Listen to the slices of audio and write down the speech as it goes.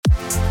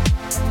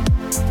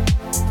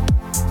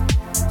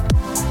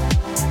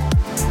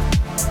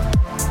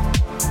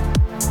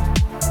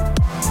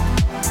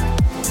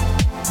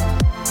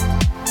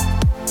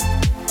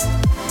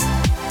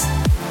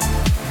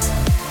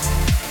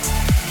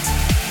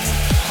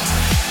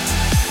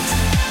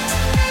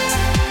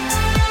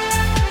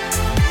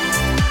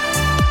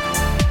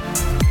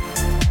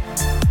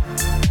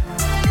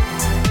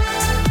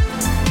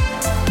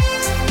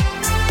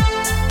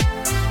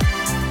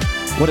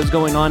What is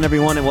going on,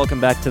 everyone, and welcome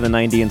back to the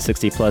 90 and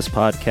 60 Plus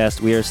podcast.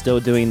 We are still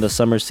doing the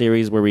summer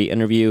series where we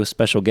interview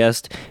special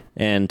guests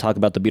and talk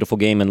about the beautiful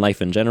game and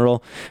life in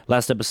general.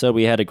 Last episode,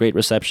 we had a great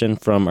reception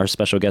from our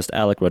special guest,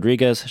 Alec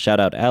Rodriguez. Shout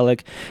out,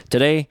 Alec.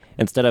 Today,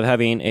 instead of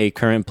having a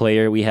current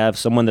player, we have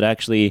someone that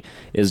actually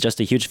is just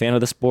a huge fan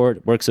of the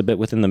sport, works a bit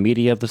within the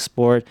media of the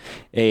sport,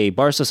 a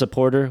Barca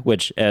supporter,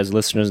 which, as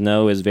listeners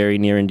know, is very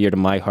near and dear to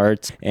my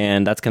heart,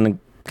 and that's going to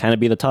kind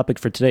of be the topic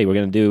for today. We're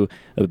going to do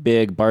a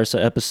big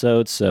Barca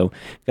episode. So,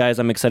 guys,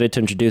 I'm excited to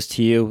introduce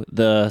to you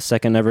the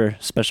second ever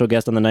special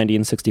guest on the 90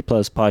 and 60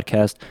 Plus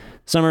podcast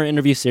summer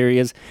interview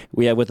series.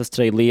 We have with us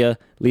today Leah.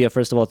 Leah,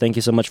 first of all, thank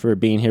you so much for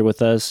being here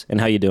with us.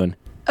 And how you doing?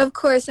 Of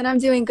course, and I'm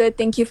doing good.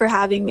 Thank you for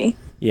having me.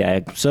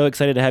 Yeah, so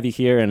excited to have you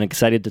here and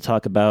excited to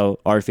talk about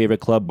our favorite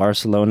club,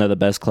 Barcelona, the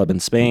best club in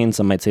Spain.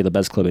 Some might say the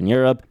best club in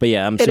Europe. But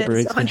yeah, I'm super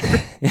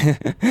excited.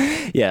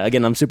 Yeah,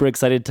 again, I'm super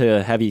excited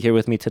to have you here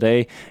with me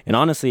today. And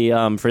honestly,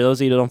 for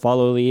those of you who don't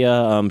follow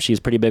Leah, she's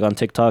pretty big on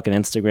TikTok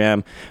and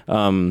Instagram,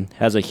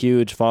 has a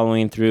huge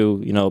following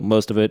through,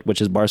 most of it, which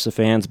is Barca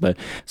fans, but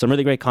some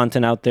really great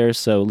content out there.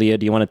 So Leah,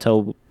 do you want to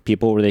tell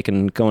people where they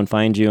can go and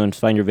find you and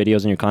find your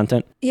videos and your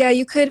content? Yeah,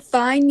 you could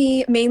find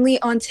me mainly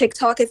on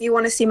TikTok if you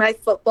want to see my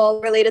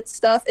football related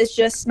stuff. It's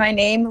just my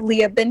name,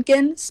 Leah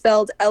Binkin,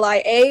 spelled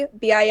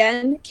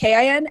Liabinkin,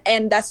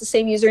 and that's the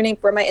same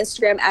username for my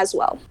Instagram as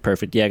well.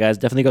 Perfect. Yeah, guys,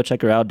 definitely go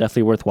check her out.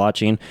 Definitely worth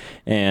watching.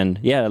 And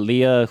yeah,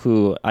 Leah,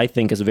 who I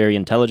think is a very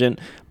intelligent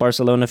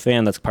Barcelona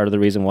fan. That's part of the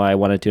reason why I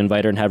wanted to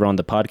invite her and have her on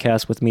the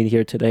podcast with me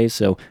here today.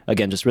 So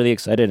again, just really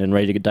excited and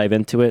ready to dive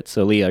into it.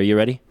 So Leah, are you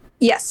ready?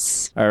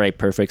 Yes. All right,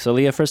 perfect. So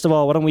Leah, first of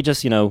all, why don't we just,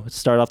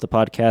 start off the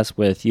podcast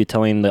with you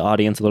telling the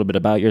audience a little bit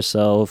about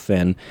yourself,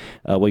 and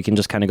we can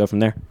just kind of go from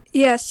there.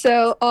 Yeah,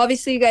 so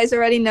obviously you guys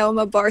already know I'm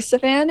a Barca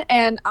fan,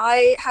 and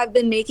I have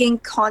been making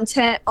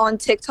content on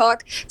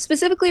TikTok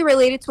specifically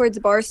related towards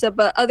Barca,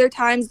 but other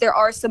times there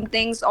are some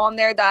things on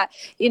there that,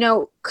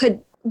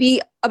 could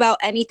be about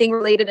anything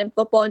related in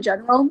football in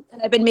general.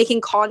 And I've been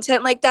making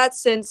content like that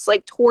since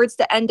towards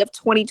the end of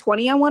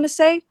 2020, I want to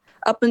say,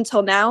 up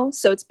until now.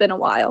 So it's been a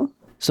while.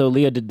 So,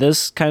 Leah, did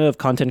this kind of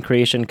content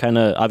creation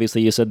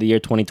obviously you said the year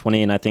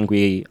 2020, and I think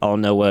we all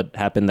know what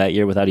happened that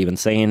year without even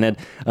saying it.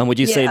 Would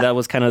you say that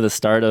was kind of the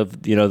start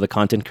of, the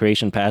content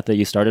creation path that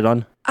you started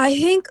on? I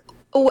think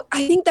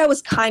that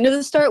was kind of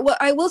the start. What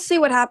I will say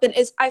what happened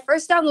is I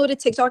first downloaded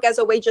TikTok as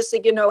a way just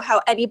to,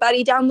 how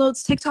anybody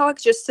downloads TikTok,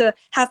 just to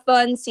have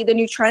fun, see the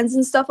new trends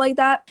and stuff like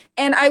that.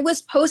 And I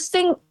was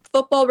posting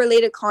football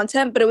related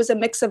content, but it was a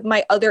mix of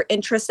my other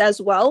interests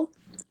as well.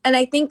 And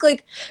I think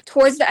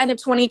towards the end of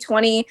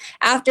 2020,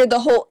 after the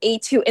whole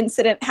A2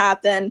 incident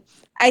happened,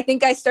 I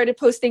think I started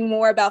posting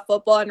more about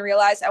football and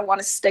realized I want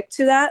to stick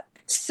to that.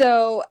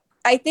 So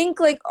I think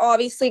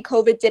obviously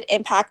COVID did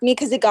impact me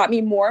because it got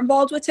me more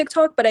involved with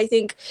TikTok. But I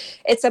think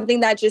it's something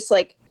that just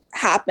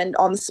happened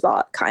on the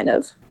spot kind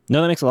of.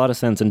 No, that makes a lot of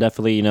sense. And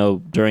definitely,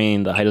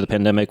 during the height of the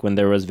pandemic when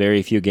there was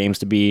very few games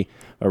to be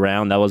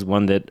around, that was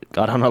one that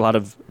got on a lot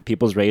of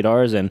people's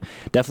radars. And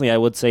definitely, I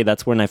would say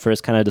that's when I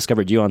first kind of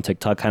discovered you on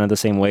TikTok, kind of the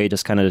same way,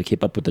 just kind of to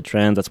keep up with the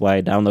trends. That's why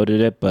I downloaded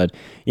it. But,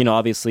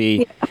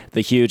 obviously,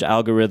 the huge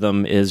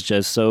algorithm is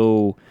just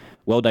so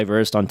well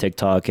diverse on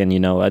TikTok, and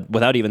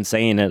without even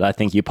saying it, I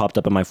think you popped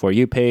up on my For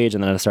You page,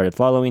 and then I started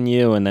following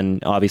you, and then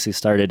obviously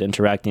started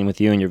interacting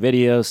with you in your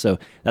videos. So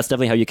that's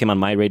definitely how you came on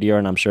my radar,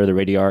 and I'm sure the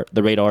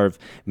radar of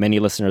many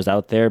listeners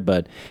out there.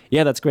 But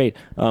yeah, that's great.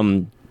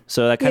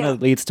 So that kind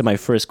of leads to my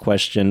first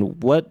question.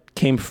 What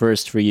came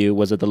first for you?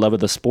 Was it the love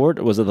of the sport,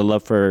 or was it the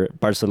love for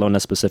Barcelona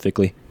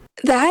specifically?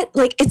 That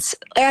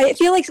I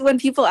feel like when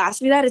people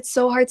ask me that, it's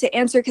so hard to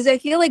answer because I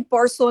feel like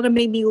Barcelona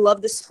made me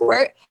love the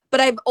sport, but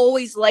I've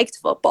always liked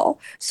football.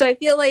 So I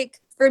feel like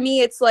for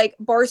me, it's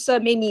Barca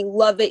made me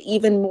love it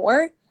even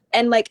more,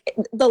 and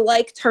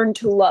the turned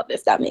to love,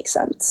 if that makes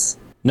sense.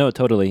 No,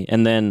 totally.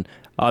 And then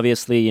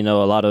obviously, a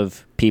lot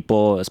of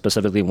people,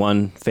 specifically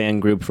one fan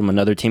group from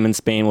another team in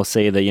Spain, will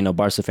say that,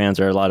 Barca fans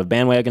are a lot of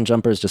bandwagon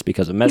jumpers just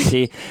because of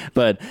Messi.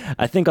 But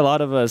I think a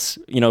lot of us,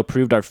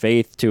 proved our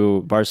faith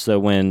to Barca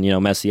when,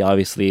 Messi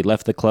obviously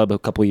left the club a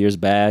couple years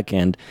back.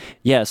 And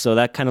yeah, so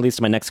that kind of leads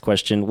to my next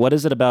question. What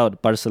is it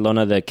about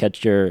Barcelona that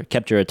kept your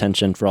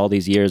attention for all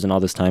these years and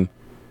all this time?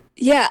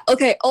 Yeah,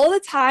 okay, all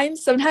the time.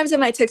 Sometimes in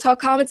my TikTok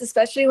comments,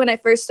 especially when I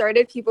first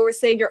started, people were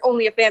saying you're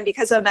only a fan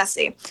because of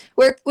Messi,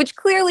 which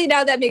clearly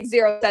now that makes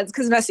zero sense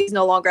because Messi's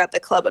no longer at the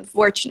club,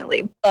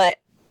 unfortunately. But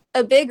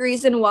a big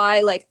reason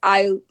why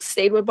I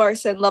stayed with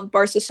Barca and loved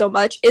Barca so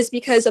much is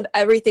because of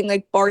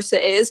everything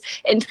Barca is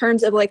in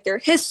terms of their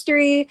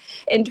history,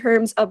 in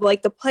terms of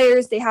the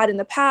players they had in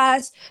the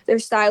past, their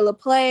style of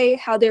play,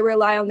 how they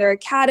rely on their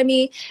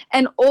academy,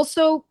 and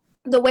also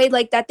the way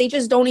that they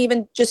just don't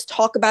even just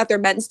talk about their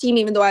men's team,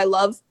 even though I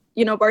love,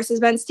 Barca's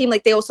men's team.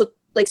 They also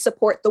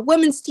support the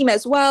women's team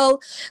as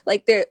well.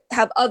 They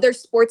have other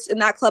sports in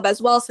that club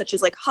as well, such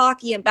as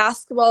hockey and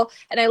basketball.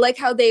 And I like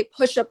how they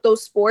push up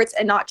those sports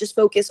and not just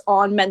focus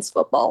on men's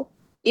football.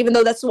 even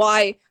though that's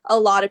why a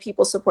lot of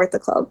people support the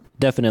club.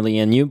 Definitely.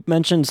 And you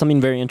mentioned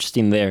something very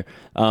interesting there.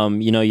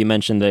 You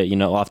mentioned that,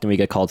 often we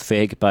get called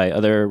fake by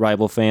other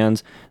rival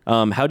fans.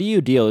 How do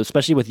you deal,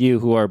 especially with you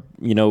who are,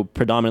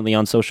 predominantly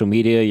on social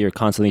media, you're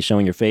constantly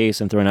showing your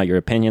face and throwing out your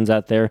opinions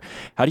out there.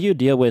 How do you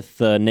deal with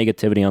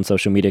negativity on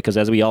social media? Because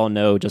as we all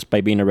know, just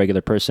by being a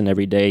regular person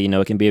every day,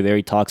 it can be a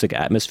very toxic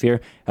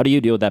atmosphere. How do you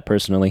deal with that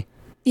personally?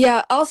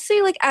 Yeah, I'll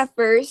say like at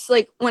first,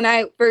 like when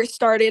I first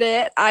started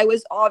it, I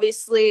was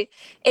obviously,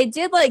 it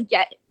did like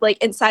get like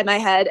inside my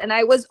head, and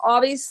I was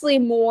obviously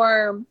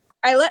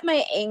I let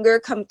my anger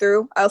come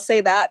through. I'll say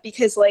that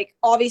because like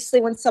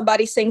obviously when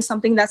somebody's saying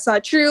something that's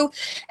not true,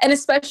 and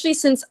especially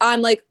since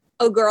I'm like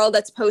a girl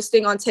that's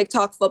posting on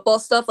TikTok football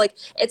stuff, like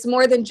it's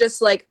more than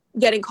just like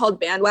getting called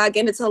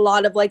bandwagon. It's a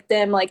lot of like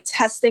them like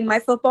testing my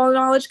football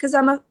knowledge because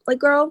I'm a like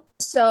girl.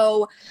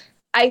 So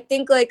I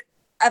think like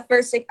at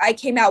first like, I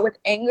came out with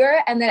anger,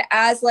 and then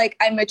as like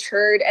I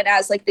matured and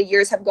as like the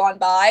years have gone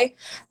by,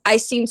 I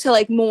seem to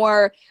like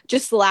more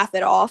just laugh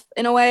it off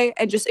in a way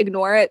and just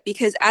ignore it,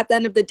 because at the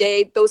end of the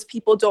day, those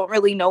people don't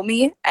really know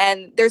me,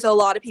 and there's a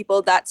lot of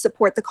people that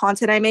support the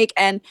content I make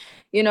and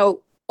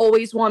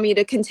always want me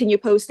to continue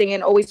posting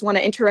and always want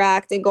to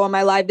interact and go on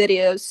my live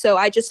videos. So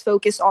I just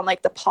focus on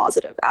like the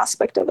positive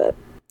aspect of it.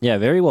 Yeah,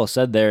 very well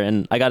said there.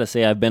 And I got to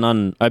say, I've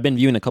been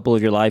viewing a couple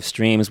of your live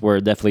streams where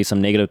definitely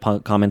some negative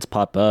comments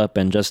pop up,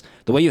 and just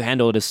the way you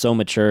handle it is so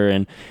mature.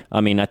 And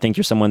I mean, I think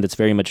you're someone that's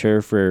very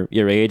mature for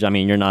your age. I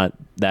mean, you're not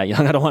that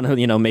young. I don't want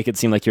to, make it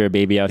seem like you're a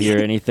baby out here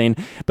or anything,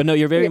 but no,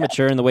 you're very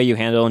mature, and the way you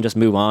handle and just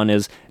move on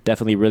is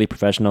definitely really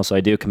professional. So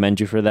I do commend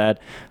you for that.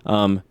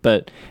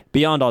 But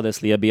beyond all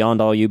this, Leah,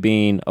 beyond all you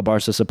being a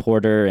Barca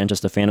supporter and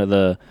just a fan of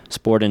the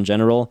sport in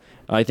general,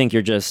 I think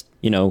you're just,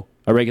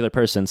 a regular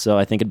person. So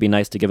I think it'd be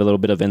nice to give a little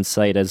bit of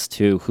insight as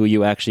to who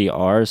you actually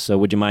are. So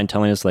would you mind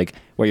telling us like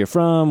where you're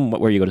from,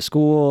 where you go to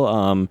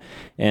school,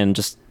 and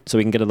just so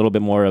we can get a little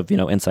bit more of,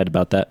 insight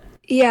about that?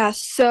 Yeah,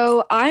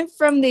 so I'm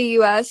from the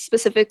US,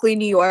 specifically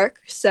New York,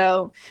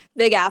 so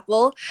Big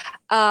Apple.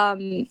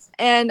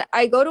 And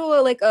I go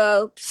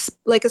to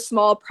a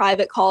small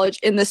private college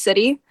in the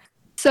city.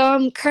 So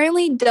I'm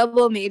currently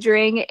double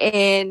majoring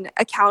in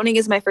accounting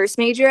as my first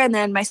major, and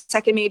then my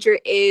second major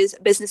is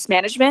business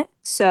management.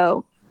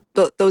 So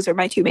those are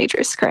my two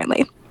majors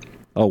currently.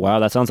 Oh, wow.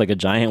 That sounds like a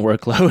giant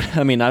workload.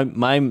 I mean,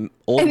 my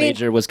old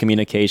major was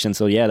communication.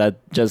 So yeah,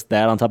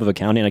 that on top of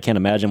accounting, I can't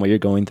imagine what you're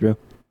going through.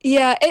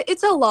 Yeah,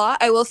 it's a lot.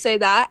 I will say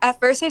that. At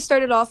first, I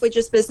started off with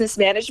just business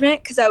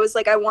management because I was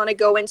like, I want to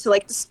go into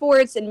like the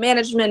sports and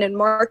management and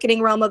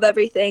marketing realm of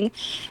everything.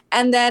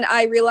 And then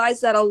I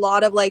realized that a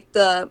lot of like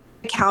the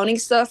accounting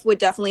stuff would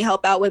definitely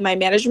help out with my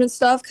management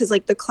stuff because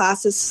like the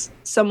class is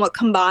somewhat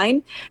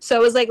combined. So I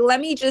was like, let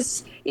me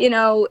just,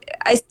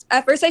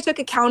 at first I took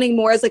accounting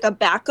more as like a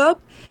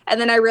backup, and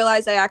then I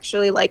realized I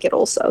actually like it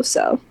also.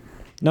 So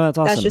no, that's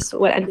awesome. That's just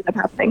what ended up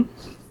happening.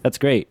 That's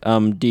great.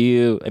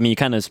 You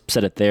kind of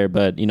said it there,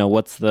 but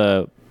what's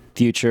the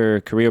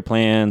future career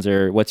plans,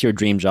 or what's your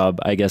dream job,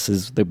 I guess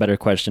is the better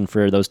question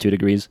for those 2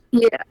 degrees.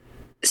 Yeah.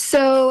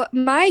 So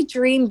my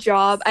dream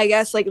job, I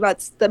guess, like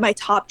my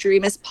top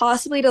dream is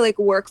possibly to like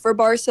work for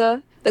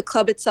Barca, the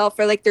club itself,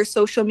 for like their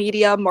social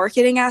media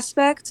marketing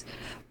aspect.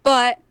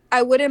 But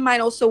I wouldn't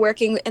mind also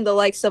working in the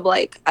likes of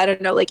like, I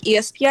don't know, like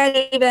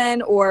ESPN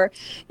even, or,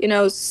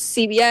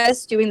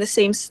 CBS doing the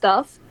same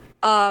stuff.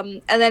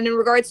 And then in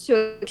regards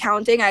to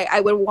accounting,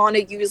 I would want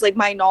to use like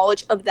my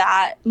knowledge of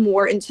that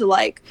more into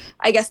like,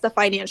 I guess, the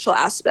financial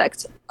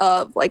aspect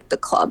of like the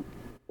club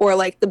or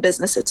like the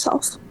business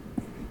itself.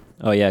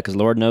 Oh, yeah, because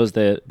Lord knows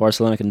that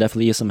Barcelona can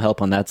definitely use some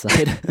help on that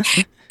side.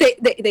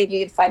 They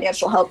need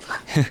financial help.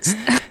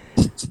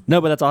 No,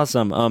 but that's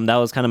awesome. That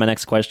was kind of my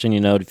next question,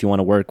 if you want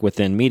to work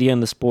within media in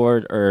the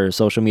sport or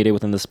social media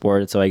within the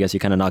sport. So I guess you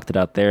kind of knocked it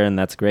out there, and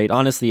that's great.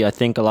 Honestly, I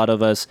think a lot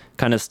of us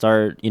kind of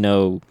start,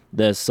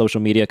 the social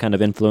media kind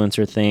of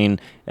influencer thing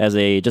as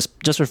a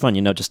just for fun,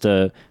 just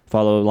to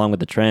follow along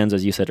with the trends,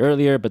 as you said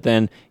earlier. But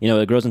then,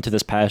 it grows into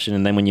this passion.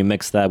 And then when you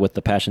mix that with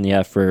the passion you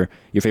have for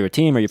your favorite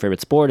team or your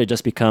favorite sport, it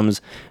just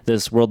becomes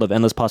this world of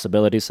endless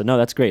possibilities. So no,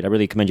 that's great. I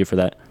really commend you for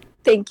that.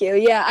 Thank you.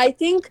 Yeah, I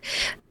think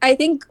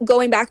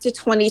going back to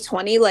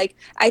 2020, like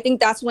I think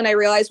that's when I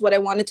realized what I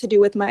wanted to do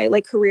with my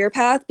like career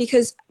path,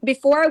 because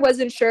before I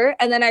wasn't sure,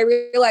 and then I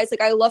realized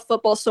like I love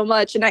football so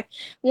much and I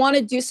want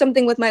to do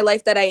something with my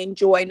life that I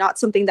enjoy, not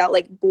something that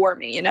like bore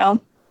me,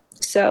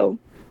 So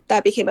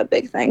that became a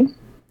big thing.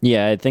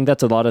 Yeah, I think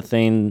that's I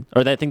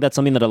think that's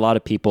something that a lot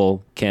of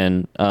people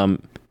can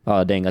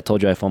oh, dang, I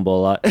told you I fumble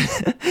a lot.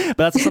 But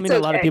that's something that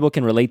a lot of people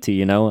can relate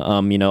to,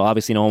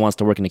 obviously no one wants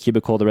to work in a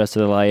cubicle the rest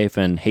of their life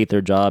and hate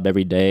their job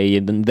every day.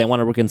 And they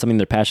want to work in something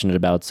they're passionate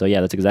about. So yeah,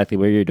 that's exactly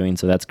what you're doing.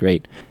 So that's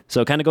great.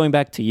 So kind of going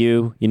back to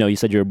you, you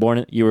said you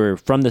were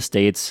from the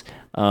States.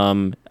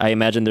 I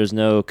imagine there's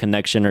no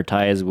connection or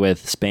ties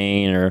with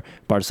Spain or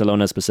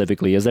Barcelona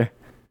specifically, is there?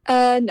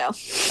 No.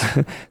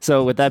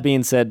 So with that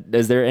being said,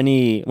 is there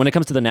any, when it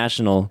comes to the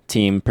national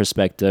team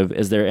perspective,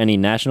 is there any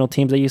national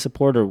teams that you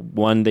support or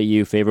one that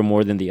you favor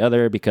more than the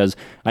other? Because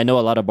I know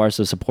a lot of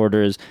Barca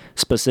supporters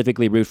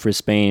specifically root for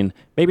Spain,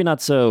 maybe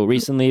not so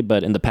recently,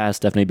 but in the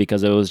past, definitely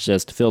because it was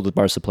just filled with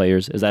Barca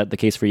players. Is that the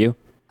case for you?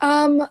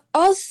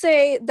 I'll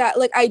say that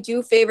like I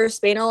do favor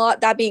Spain a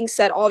lot. That being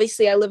said,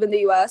 obviously I live in the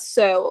US,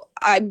 so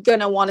I'm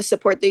gonna want to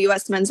support the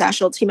US men's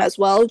national team as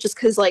well, just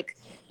because like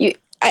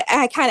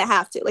I kind of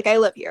have to. Like I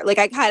live here. Like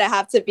I kind of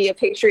have to be a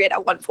patriot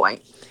at one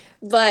point.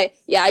 But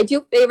yeah, I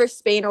do favor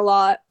Spain a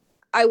lot.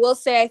 I will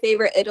say I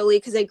favor Italy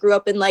because I grew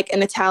up in like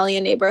an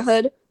Italian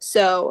neighborhood,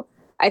 so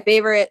I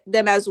favor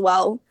them as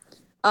well.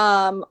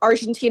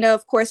 Argentina,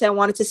 of course, I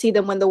wanted to see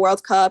them win the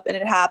World Cup, and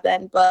it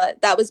happened, but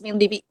that was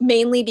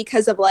mainly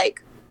because of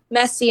like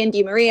Messi and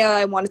Di Maria.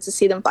 I wanted to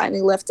see them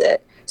finally lift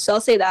it. So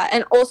I'll say that.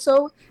 And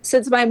also,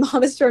 since my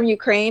mom is from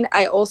Ukraine,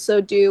 I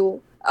also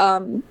do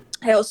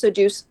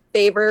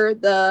favor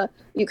the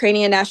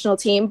Ukrainian national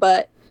team.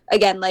 But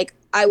again, like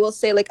I will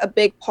say like a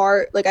big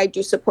part, like I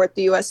do support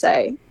the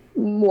USA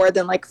more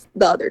than like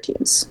the other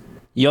teams.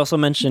 You also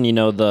mentioned,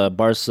 the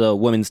Barca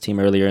women's team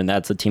earlier, and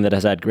that's a team that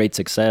has had great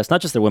success.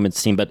 Not just their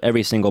women's team, but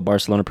every single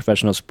Barcelona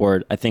professional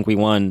sport. I think we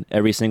won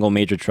every single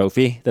major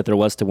trophy that there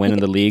was to win in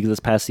the league this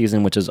past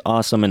season, which is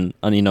awesome and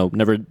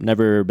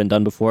never been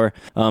done before.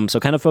 So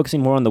kind of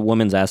focusing more on the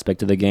women's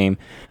aspect of the game.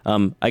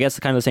 I guess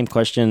kind of the same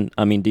question.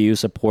 I mean, do you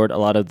support a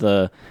lot of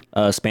the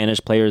Spanish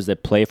players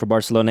that play for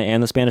Barcelona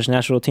and the Spanish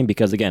national team?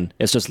 Because again,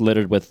 it's just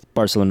littered with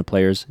Barcelona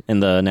players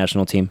in the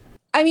national team.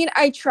 I mean,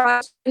 I try.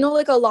 I know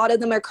like a lot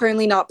of them are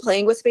currently not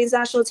playing with Spain's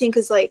national team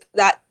because like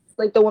that,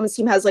 like the women's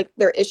team has like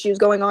their issues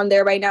going on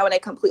there right now, and I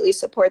completely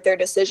support their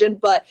decision.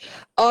 But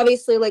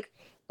obviously, like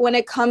when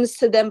it comes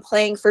to them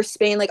playing for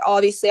Spain, like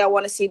obviously I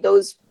want to see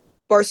those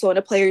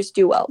Barcelona players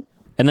do well.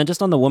 And then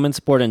just on the women's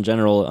sport in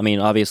general, I mean,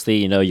 obviously,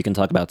 you can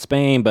talk about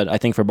Spain, but I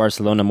think for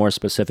Barcelona more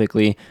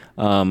specifically,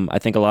 I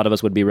think a lot of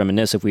us would be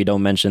remiss if we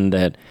don't mention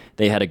that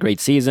they had a great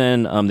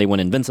season. They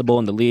went invincible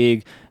in the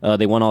league.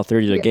 They won all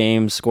 30 of the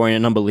games, scoring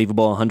an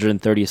unbelievable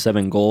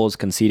 137 goals,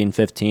 conceding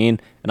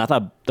 15. And I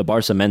thought the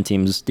Barca men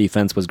team's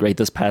defense was great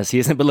this past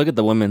season, but look at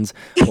the women's.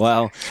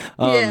 Wow.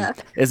 Yeah.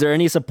 Is there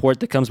any support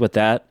that comes with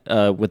that,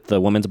 with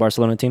the women's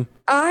Barcelona team?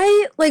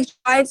 I like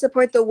try and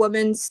support the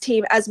women's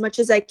team as much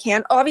as I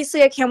can.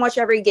 Obviously, I can't watch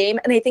every game,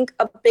 and I think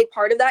a big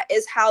part of that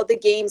is how the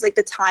games, like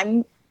the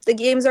time the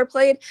games are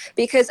played,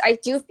 because I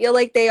do feel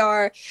like they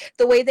are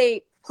the way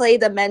they play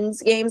the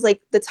men's games,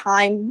 like the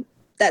time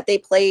that they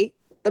play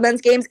the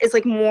men's games is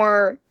like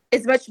more,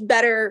 it's much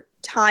better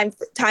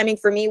timing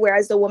for me,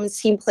 whereas the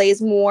women's team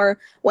plays more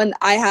when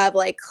I have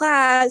like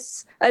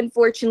class,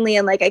 unfortunately,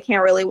 and like I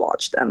can't really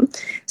watch them.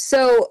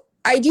 So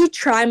I do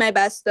try my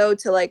best though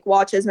to like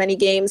watch as many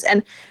games,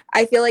 and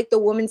I feel like the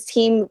women's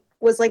team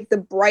was like the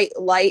bright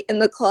light in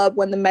the club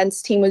when the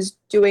men's team was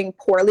doing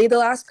poorly the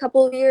last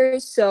couple of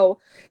years. So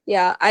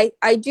yeah,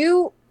 I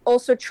do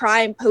also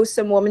try and post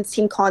some women's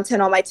team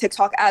content on my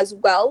TikTok as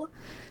well,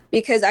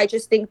 because I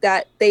just think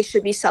that they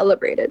should be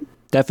celebrated.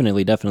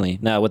 Definitely.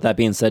 Now, with that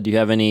being said, do you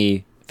have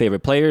any favorite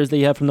players that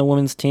you have from the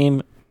women's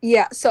team?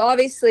 Yeah, so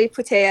obviously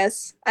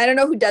Putellas. I don't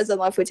know who doesn't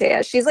love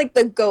Putellas. She's like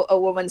the GOAT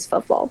of women's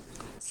football.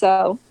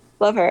 So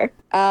love her.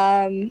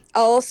 I'll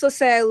also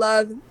say I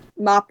love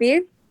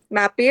Mappy.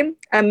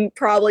 I'm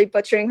probably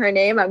butchering her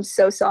name. I'm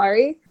so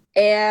sorry.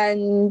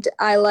 And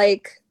I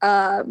like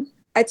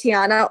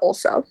Atiana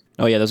also.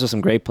 Oh yeah, those are some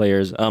great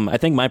players. I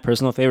think my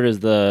personal favorite is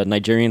the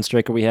Nigerian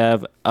striker we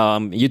have.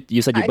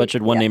 You said you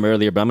butchered one name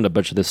earlier, but I'm going to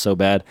butcher this so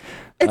bad.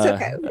 It's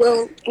okay.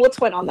 We'll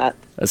twin on that.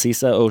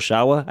 Asisa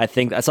Oshawa. I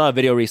think I saw a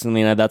video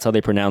recently, and that's how they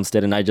pronounced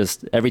it. And I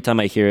just every time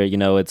I hear it,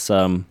 it's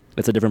a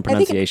different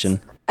pronunciation.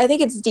 I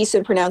think it's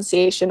decent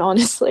pronunciation,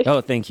 honestly.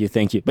 Oh, thank you.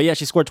 But yeah,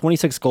 she scored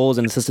 26 goals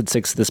and assisted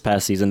 6 this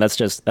past season.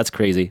 That's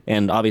crazy.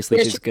 And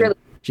obviously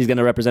she's going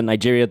to represent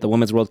Nigeria at the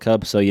Women's World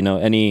Cup. So,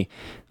 any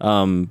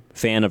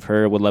fan of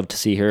her would love to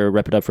see her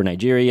rep it up for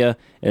Nigeria.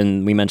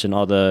 And we mentioned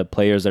all the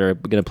players that are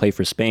going to play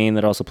for Spain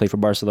that also play for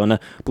Barcelona.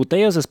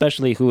 Putellas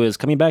especially, who is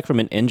coming back from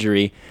an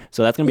injury.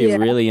 So that's going to be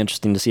really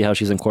interesting to see how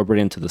she's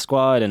incorporated into the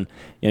squad. And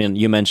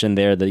you mentioned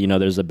there that,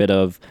 there's a bit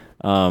of,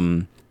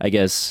 I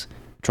guess,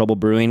 trouble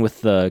brewing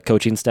with the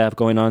coaching staff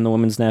going on in the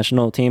women's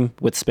national team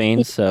with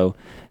Spain. So,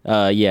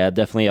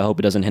 definitely. I hope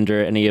it doesn't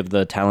hinder any of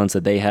the talents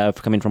that they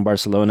have coming from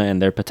Barcelona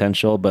and their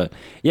potential. But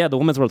yeah, the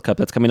Women's World Cup,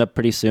 that's coming up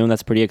pretty soon.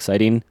 That's pretty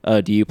exciting.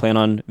 Do you plan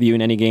on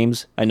viewing any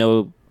games? I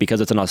know because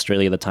it's in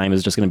Australia, the time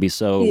is just going to be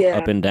so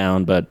up and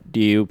down. But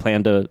do you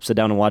plan to sit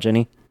down and watch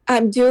any?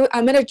 I'm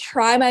going to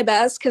try my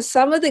best because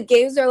some of the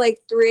games are like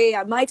 3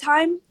 a.m. my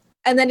time.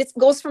 And then it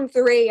goes from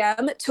 3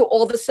 a.m. to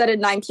all of a sudden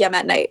 9 p.m.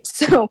 at night.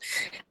 So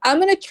I'm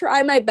going to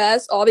try my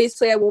best.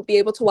 Obviously, I won't be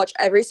able to watch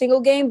every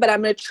single game, but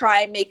I'm going to try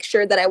and make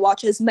sure that I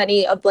watch as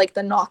many of like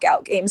the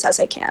knockout games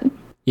as I can.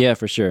 Yeah,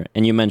 for sure.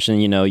 And you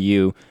mentioned,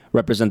 you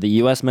represent the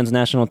U.S. men's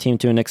national team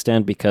to an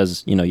extent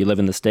because, you know, you live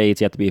in the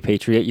States, you have to be a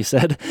patriot, you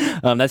said.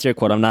 That's your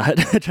quote. I'm not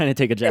trying to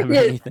take a jab or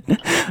anything.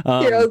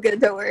 You're all good,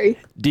 don't worry.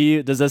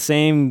 Does the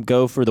same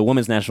go for the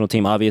women's national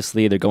team?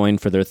 Obviously, they're going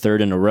for their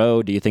third in a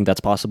row. Do you think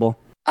that's possible?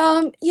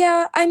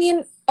 Yeah, I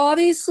mean,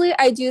 obviously,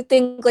 I do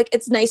think like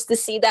it's nice to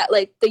see that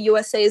like the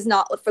USA is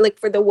not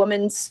for the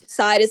women's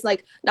side is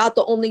like not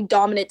the only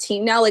dominant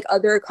team now. Like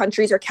other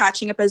countries are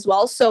catching up as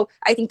well. So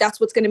I think that's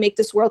what's going to make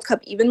this World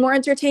Cup even more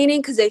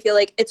entertaining because I feel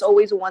like it's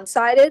always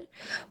one-sided.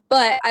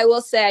 But I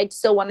will say I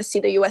still want to see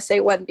the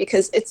USA win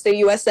because it's the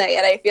USA,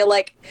 and I feel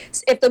like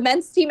if the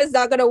men's team is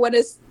not going to win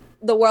us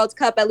the World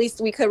Cup, at least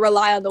we could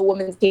rely on the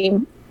women's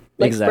team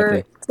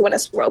exactly to win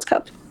us World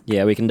Cup.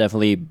 Yeah, we can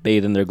definitely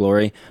bathe in their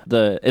glory.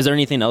 Is there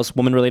anything else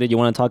woman-related you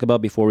want to talk about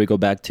before we go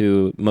back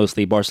to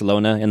mostly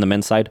Barcelona and the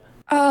men's side?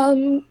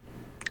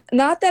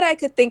 Not that I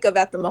could think of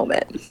at the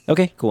moment.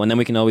 Okay, cool. And then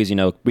we can always,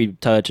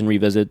 retouch and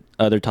revisit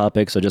other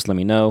topics, so just let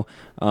me know.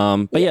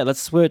 But yeah,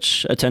 let's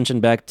switch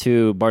attention back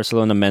to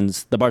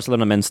the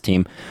Barcelona men's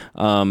team.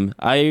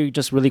 I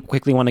just really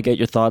quickly want to get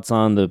your thoughts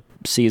on the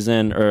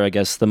season, or I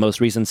guess the most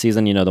recent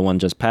season, the one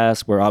just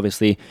passed, where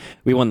obviously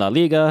we won La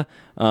Liga,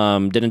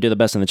 didn't do the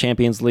best in the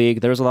Champions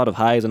League. There was a lot of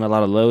highs and a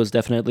lot of lows,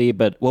 definitely.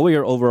 But what were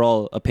your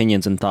overall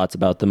opinions and thoughts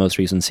about the most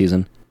recent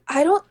season?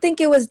 I don't think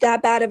it was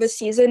that bad of a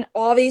season.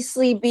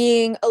 Obviously,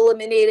 being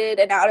eliminated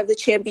and out of the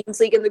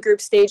Champions League in the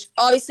group stage,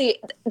 obviously,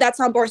 that's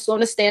not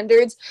Barcelona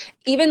standards.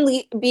 Even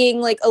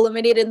being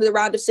eliminated in the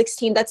round of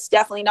 16, that's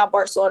definitely not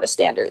Barcelona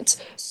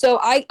standards. So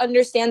I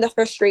understand the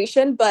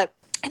frustration, but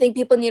I think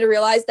people need to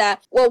realize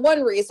that,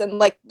 one reason,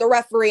 the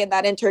referee in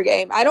that Inter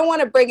game, I don't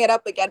want to bring it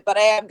up again, but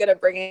I am going to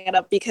bring it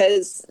up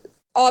because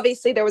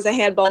obviously there was a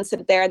handball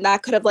incident there, and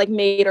that could have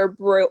made or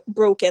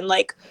broken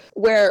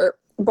where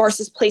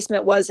Barca's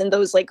placement was in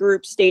those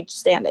group stage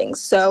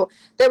standings. So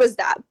there was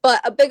that.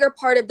 But a bigger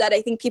part of that,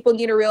 I think people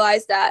need to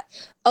realize that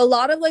a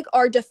lot of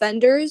our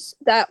defenders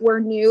that were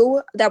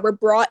new, that were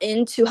brought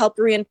in to help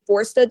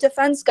reinforce the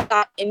defense,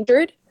 got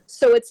injured.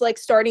 So it's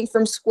starting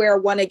from square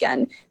one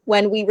again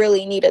when we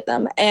really needed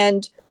them.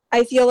 And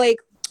I feel like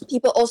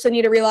people also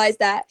need to realize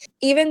that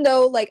even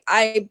though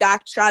I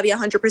back Xavi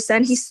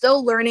 100%, he's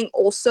still learning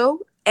also.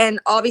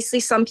 And obviously,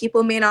 some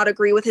people may not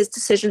agree with his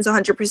decisions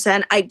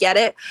 100%. I get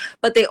it.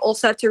 But they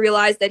also have to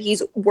realize that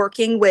he's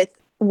working with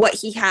what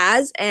he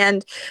has.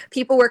 And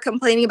people were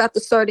complaining about the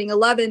starting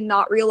 11,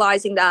 not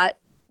realizing that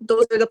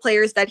those are the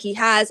players that he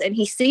has. And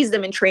he sees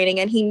them in training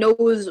and he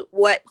knows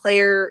what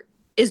player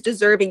is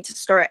deserving to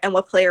start and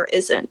what player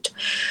isn't.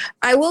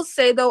 I will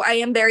say, though, I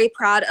am very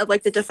proud of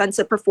the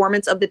defensive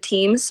performance of the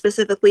team,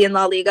 specifically in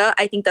La Liga.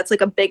 I think that's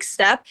a big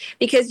step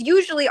because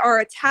usually our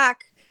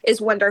attack is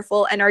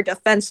wonderful and our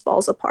defense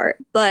falls apart.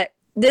 But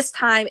this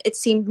time it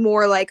seemed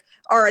more like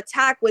our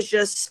attack was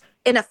just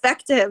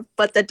ineffective,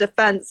 but the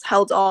defense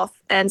held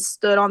off and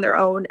stood on their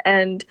own.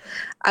 And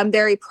I'm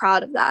very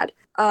proud of that.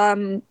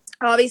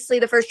 Obviously,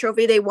 the first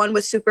trophy they won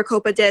was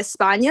Supercopa de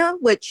España,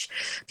 which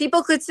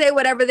people could say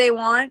whatever they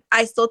want.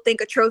 I still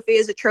think a trophy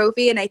is a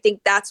trophy, and I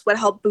think that's what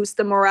helped boost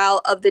the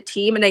morale of the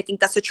team, and I think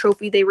that's a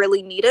trophy they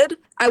really needed.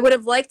 I would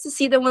have liked to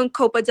see them win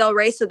Copa del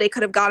Rey so they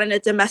could have gotten a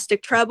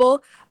domestic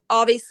treble.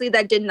 Obviously,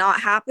 that did not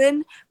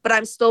happen, but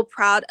I'm still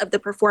proud of the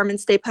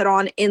performance they put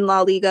on in La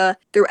Liga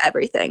through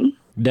everything.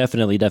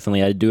 Definitely.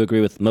 I do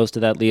agree with most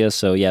of that, Leah.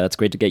 So yeah, that's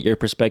great to get your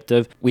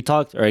perspective. We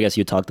talked, or I guess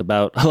you talked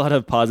about a lot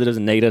of positives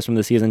and negatives from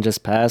the season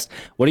just past.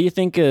 What do you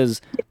think is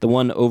the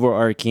one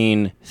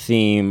overarching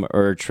theme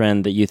or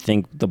trend that you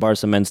think the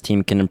Barca men's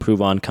team can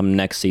improve on come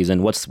next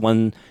season? What's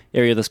one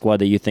area of the squad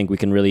that you think we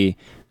can really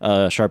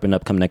sharpen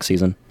up come next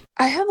season?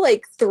 I have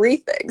three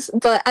things,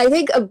 but I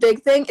think a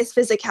big thing is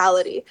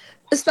physicality.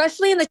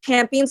 Especially in the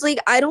Champions League,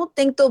 I don't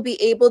think they'll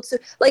be able to,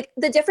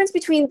 the difference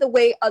between the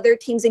way other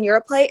teams in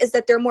Europe play is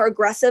that they're more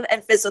aggressive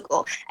and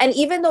physical. And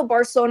even though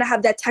Barcelona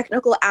have that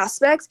technical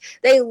aspect,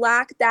 they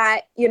lack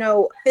that,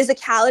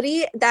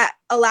 physicality that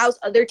allows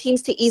other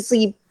teams to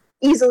easily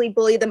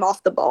bully them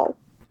off the ball.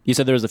 You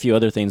said there was a few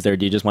other things there.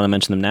 Do you just want to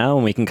mention them now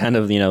and we can kind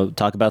of,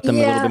 talk about them a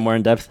little bit more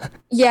in depth?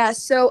 Yeah.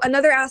 So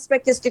another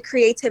aspect is the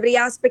creativity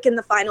aspect in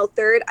the final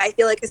third. I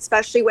feel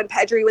especially when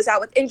Pedri was out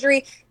with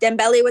injury,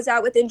 Dembele was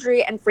out with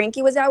injury, and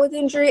Frankie was out with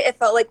injury, it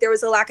felt like there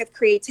was a lack of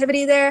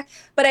creativity there.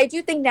 But I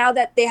do think now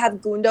that they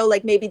have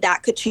Gundo, maybe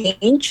that could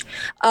change.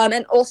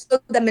 And also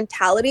the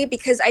mentality,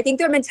 because I think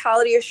their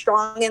mentality is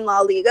strong in La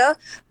Liga.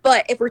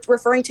 But if we're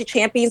referring to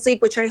Champions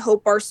League, which I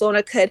hope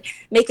Barcelona could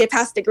make it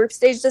past the group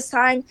stage this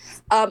time,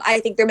 I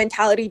think their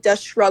mentality does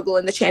struggle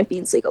in the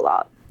Champions League a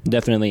lot.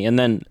 Definitely. And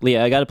then,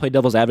 Leah, I got to play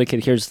devil's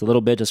advocate here just a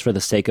little bit, just for the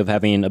sake of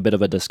having a bit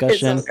of a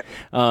discussion.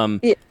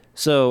 Yeah.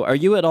 So are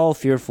you at all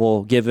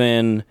fearful,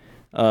 given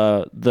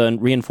the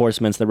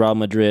reinforcements that Real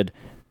Madrid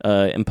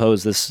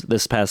imposed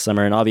this past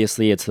summer? And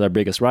obviously it's their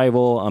biggest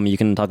rival. You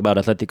can talk about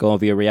Atletico,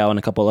 Villarreal, and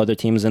a couple other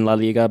teams in La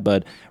Liga,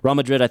 but Real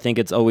Madrid, I think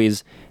it's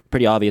always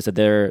pretty obvious that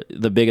they're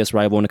the biggest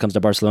rival when it comes to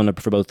Barcelona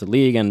for both the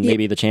league and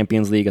maybe the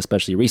Champions League,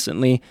 especially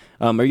recently.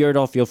 Are you at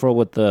all fearful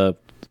with the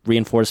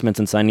reinforcements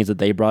and signings that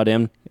they brought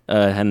in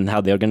and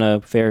how they're going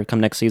to fare come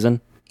next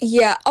season?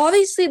 Yeah,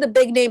 obviously the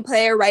big name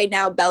player right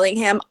now,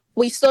 Bellingham.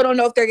 We still don't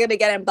know if they're going to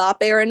get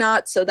Mbappe or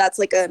not, so that's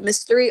like a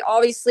mystery.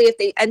 Obviously, if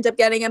they end up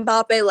getting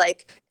Mbappe,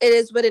 like it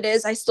is what it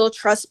is. I still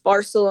trust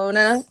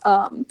Barcelona,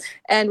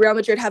 and Real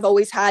Madrid have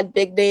always had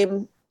big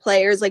name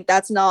players. Like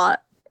that's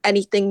not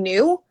anything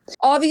new.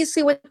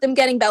 Obviously, with them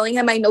getting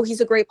Bellingham, I know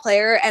he's a great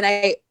player, and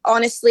I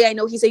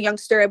know he's a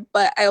youngster,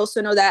 but I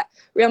also know that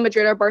Real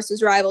Madrid are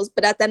Barca's rivals.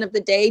 But at the end of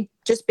the day,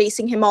 just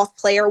basing him off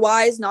player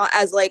wise, not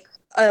as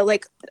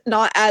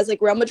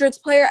Real Madrid's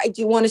player, I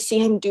do want to see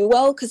him do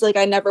well because like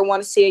I never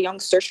want to see a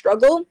youngster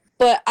struggle.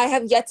 But I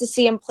have yet to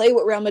see him play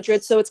with Real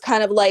Madrid, so it's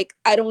kind of like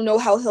I don't know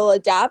how he'll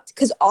adapt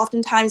because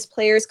oftentimes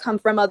players come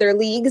from other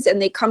leagues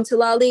and they come to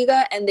La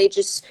Liga and they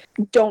just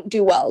don't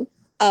do well.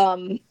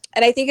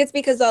 And I think it's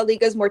because La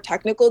Liga is more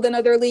technical than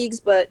other leagues,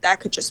 but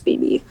that could just be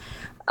me.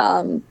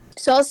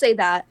 So I'll say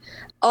that.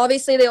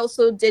 Obviously, they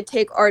also did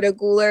take Arda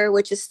Güler,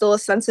 which is still a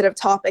sensitive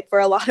topic for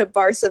a lot of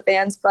Barca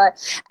fans. But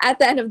at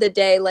the end of the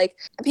day, like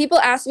people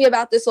ask me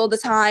about this all the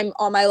time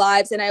on my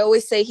lives, and I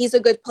always say he's a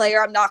good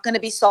player. I'm not going to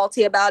be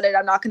salty about it.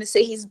 I'm not going to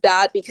say he's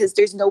bad because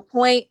there's no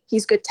point.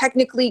 He's good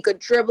technically, good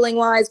dribbling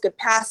wise, good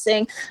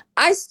passing.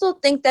 I still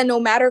think that no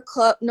matter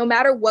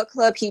what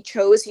club he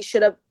chose, he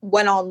should have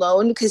went on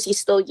loan because he's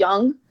still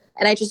young,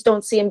 and I just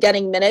don't see him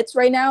getting minutes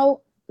right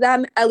now.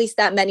 At least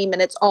that many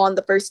minutes on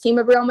the first team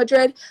of Real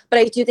Madrid, but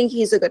I do think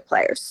he's a good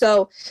player.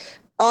 So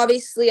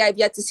obviously I've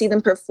yet to see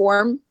them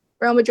perform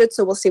Real Madrid,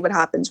 so we'll see what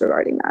happens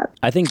regarding that.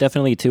 I think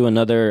definitely, too,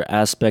 another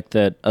aspect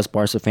that us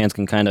Barca fans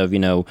can kind of,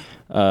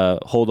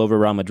 hold over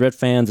Real Madrid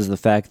fans is the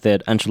fact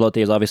that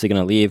Ancelotti is obviously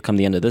going to leave come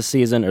the end of this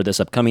season or this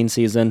upcoming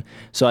season.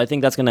 So I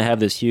think that's going to have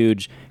this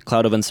huge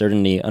cloud of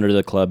uncertainty under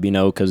the club,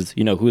 because,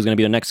 who's going to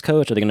be the next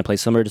coach? Are they going to play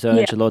similar to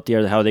Ancelotti,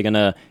 or how are they going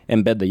to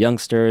embed the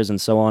youngsters and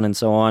so on and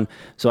so on?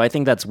 So I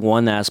think that's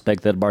one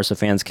aspect that Barca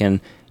fans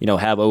can,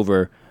 have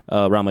over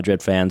Real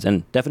Madrid fans.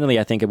 And definitely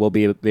I think it will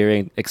be a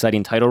very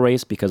exciting title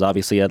race because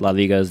obviously La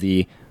Liga is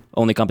the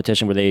only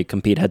competition where they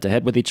compete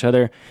head-to-head with each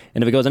other.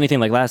 And if it goes anything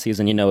like last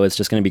season, it's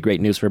just going to be great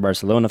news for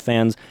Barcelona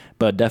fans.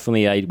 But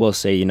definitely I will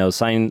say, the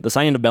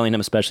signing of Bellingham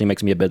especially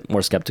makes me a bit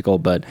more skeptical.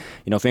 But,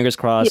 fingers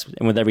crossed. Yeah.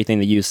 And with everything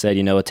that you said,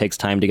 it takes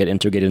time to get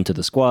integrated into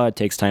the squad. It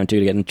takes time to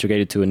get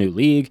integrated to a new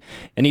league.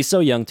 And he's so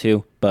young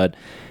too. But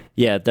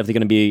yeah, definitely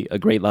going to be a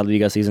great La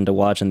Liga season to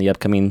watch in the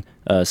upcoming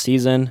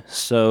season.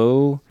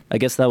 So I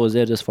guess that was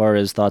it as far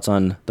as thoughts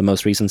on the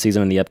most recent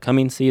season and the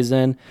upcoming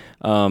season.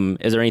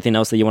 Is there anything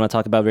else that you want to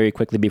talk about very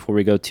quickly before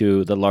we go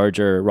to the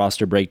larger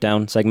roster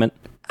breakdown segment?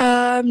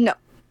 No.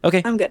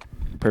 Okay. I'm good.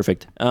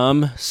 Perfect.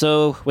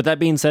 So with that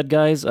being said,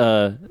 guys,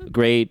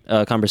 great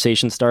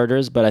conversation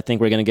starters, but I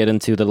think we're going to get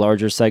into the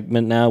larger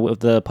segment now of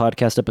the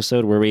podcast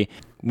episode where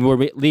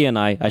Lee and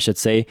I should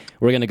say,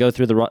 we're going to go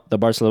through the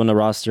Barcelona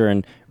roster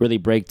and really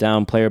break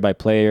down player by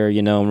player,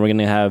 and we're going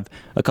to have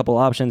a couple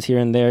options here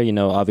and there,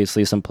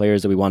 obviously some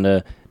players that we want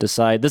to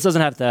decide. This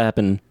doesn't have to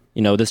happen,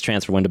 this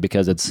transfer window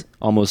because it's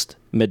almost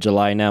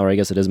mid-July now, or I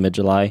guess it is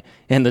mid-July,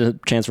 and the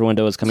transfer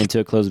window is coming to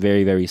a close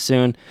very, very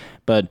soon.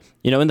 But,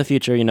 in the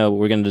future,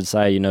 we're going to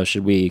decide,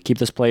 should we keep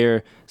this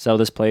player, sell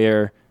this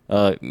player,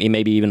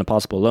 maybe even a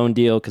possible loan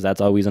deal, because that's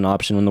always an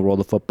option in the world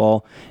of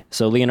football.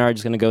 So Lee and I are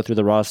just going to go through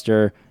the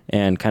roster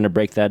and kind of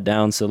break that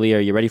down. So Lee, are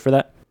you ready for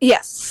that?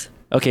 Yes.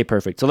 Okay,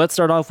 perfect. So let's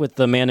start off with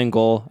the man in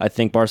goal. I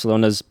think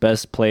Barcelona's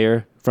best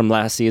player from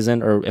last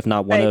season, or if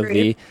not one of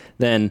the,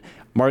 then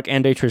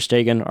Marc-Andre Ter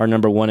Stegen, our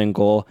number one in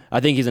goal. I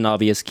think he's an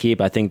obvious keep.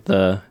 I think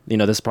this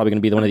is probably going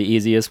to be one of the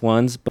easiest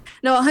ones.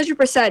 No,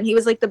 100%. He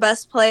was like the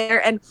best player.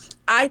 And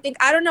I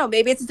don't know,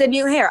 maybe it's the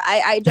new hair.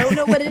 I don't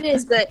know what it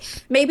is,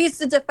 but maybe it's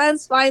the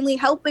defense finally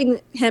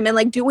helping him and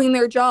like doing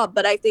their job.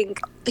 But I think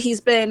he's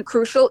been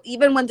crucial.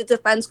 Even when the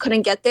defense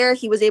couldn't get there,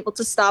 he was able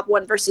to stop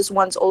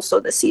 1v1s also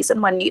this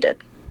season when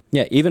needed.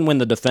 Yeah, even when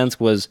the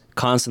defense was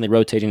constantly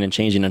rotating and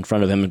changing in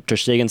front of him, Ter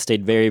Stegen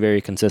stayed very, very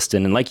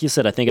consistent. And like you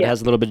said, I think it has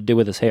a little bit to do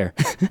with his hair.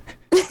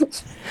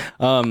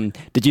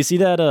 Did you see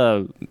that?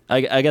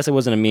 I guess it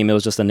wasn't a meme. It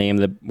was just a name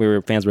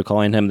that fans were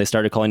calling him. They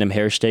started calling him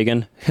Hair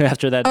Stegen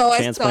after that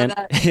transplant. I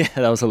saw that. Yeah,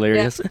 that was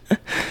hilarious.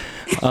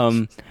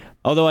 Yeah.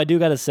 Although I do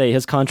got to say,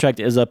 his contract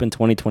is up in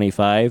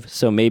 2025,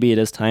 so maybe it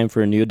is time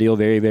for a new deal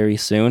very, very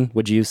soon.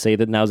 Would you say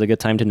that now's a good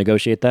time to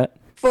negotiate that?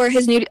 For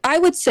his new, I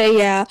would say,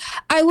 yeah.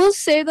 I will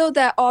say, though,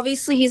 that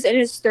obviously he's in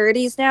his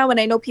 30s now, and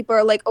I know people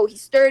are like, oh,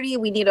 he's 30,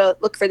 we need to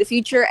look for the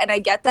future, and I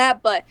get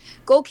that, but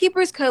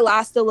goalkeepers could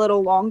last a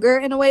little longer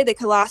in a way. They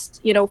could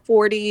last,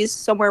 40s,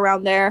 somewhere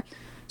around there.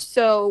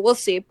 So we'll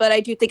see, but I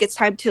do think it's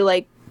time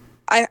to,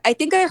 I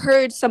think I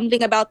heard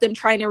something about them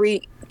trying to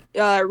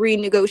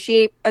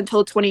renegotiate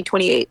until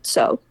 2028,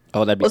 so.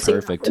 Oh, that'd be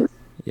perfect.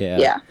 Yeah.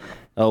 Yeah.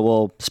 Oh,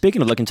 well,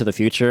 speaking of looking to the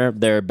future,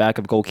 their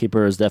backup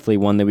goalkeeper is definitely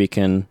one that we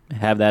can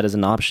have that as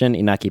an option.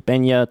 Inaki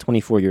Peña,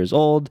 24 years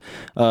old.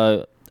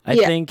 I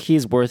think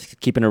he's worth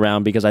keeping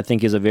around because I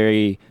think he's a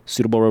very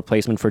suitable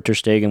replacement for Ter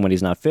Stegen when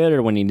he's not fit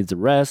or when he needs a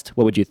rest.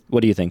 What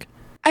do you think?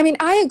 I mean,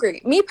 I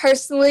agree. Me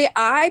personally,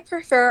 I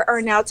prefer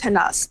Arnau to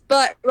Nuss,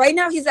 but right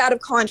now he's out of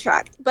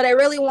contract. But I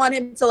really want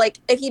him to, like,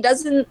 if he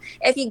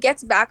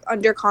gets back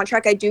under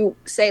contract, I do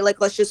say,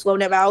 like, let's just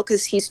loan him out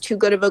because he's too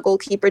good of a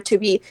goalkeeper to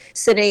be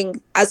sitting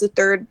as a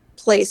third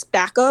place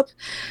backup.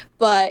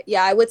 But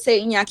yeah, I would say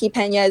Iñaki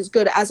Peña is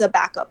good as a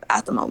backup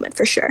at the moment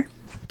for sure.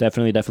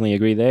 Definitely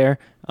agree there.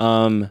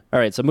 All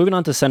right, so moving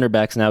on to center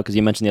backs now, because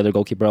you mentioned the other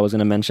goalkeeper I was going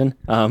to mention.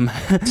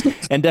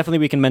 And definitely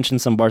we can mention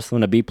some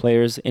Barcelona B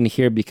players in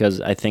here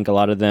because I think a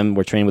lot of them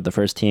were trained with the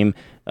first team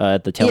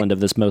at the tail end of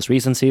this most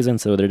recent season,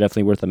 so they're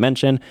definitely worth a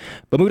mention.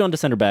 But moving on to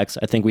center backs,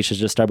 I think we should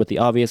just start with the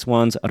obvious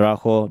ones.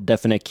 Araujo,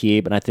 definite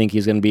keep, and I think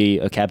he's going to be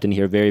a captain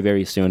here very,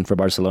 very soon for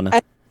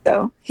Barcelona.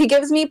 So he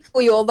gives me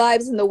Puyol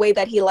vibes in the way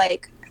that he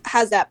like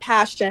has that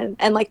passion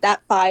and like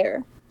that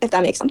fire, if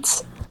that makes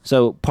sense.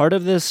 So part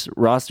of this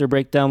roster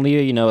breakdown,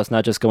 Leah, it's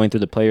not just going through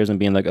the players and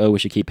being like, oh, we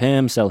should keep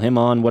him, sell him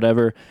on,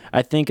 whatever.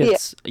 I think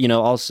it's,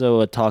 also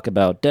a talk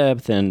about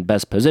depth and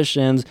best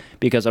positions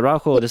because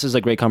Araujo, this is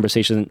a great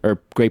conversation or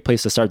great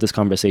place to start this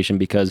conversation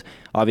because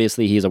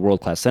obviously he's a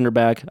world-class center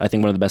back. I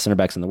think one of the best center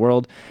backs in the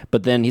world.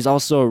 But then he's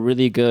also a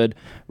really good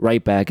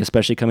right back,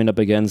 especially coming up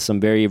against some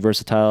very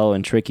versatile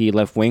and tricky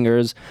left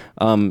wingers.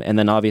 And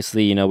then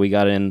obviously, we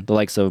got in the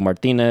likes of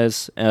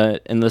Martinez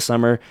in the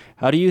summer.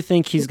 How do you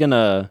think he's going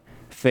to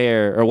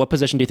fare, or what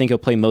position do you think he'll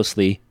play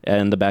mostly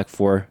in the back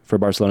four for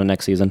Barcelona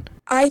next season?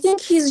 I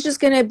think he's just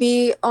going to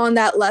be on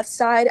that left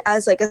side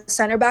as like a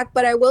center back,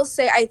 but I will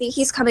say I think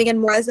he's coming in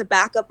more as a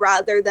backup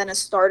rather than a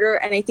starter,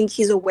 and I think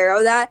he's aware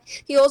of that.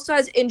 He also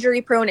has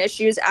injury-prone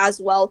issues as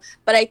well,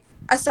 but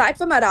aside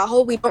from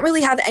Araujo, we don't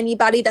really have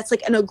anybody that's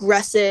like an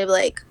aggressive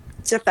like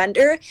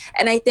defender,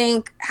 and I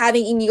think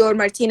having Inigo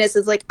Martinez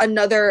is like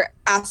another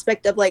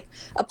aspect of like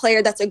a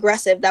player that's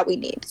aggressive that we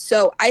need.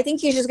 So I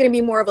think he's just going to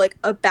be more of like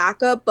a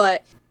backup,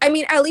 but I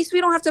mean, at least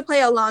we don't have to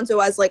play Alonso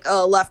as like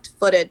a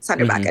left-footed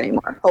center back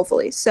anymore,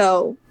 hopefully.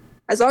 So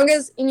as long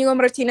as Inigo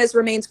Martinez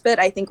remains fit,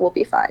 I think we'll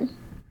be fine.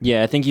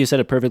 Yeah, I think you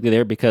said it perfectly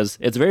there because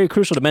it's very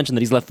crucial to mention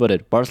that he's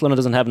left-footed. Barcelona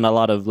doesn't have a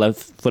lot of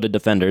left-footed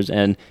defenders,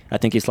 and I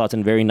think he slots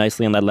in very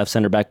nicely in that left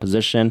center-back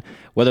position,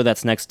 whether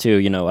that's next to,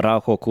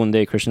 Araujo,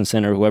 Koundé,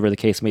 Christensen, or whoever the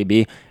case may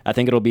be. I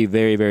think it'll be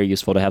very, very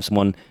useful to have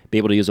someone be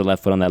able to use their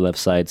left foot on that left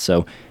side.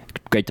 So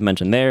great to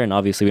mention there, and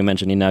obviously we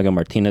mentioned Inigo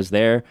Martinez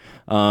there.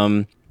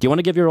 Do you want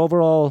to give your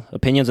overall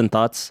opinions and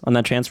thoughts on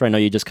that transfer? I know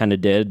you just kind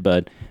of did,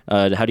 but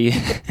how do you...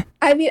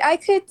 I mean, I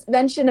could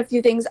mention a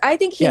few things. I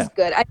think he's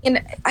good. I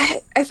mean,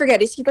 I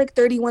forget. Is he like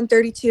 31,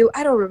 32?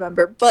 I don't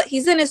remember. But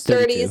he's in his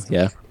 30s.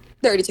 Yeah.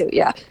 32,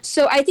 yeah.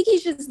 So I think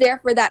he's just there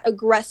for that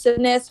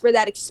aggressiveness, for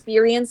that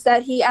experience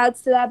that he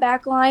adds to that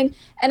back line.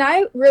 And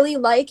I really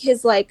like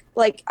his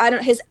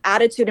his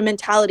attitude and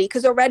mentality,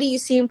 because already you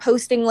see him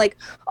posting like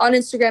on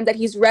Instagram that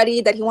he's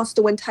ready, that he wants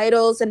to win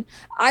titles. And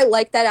I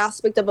like that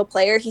aspect of a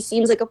player. He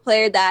seems like a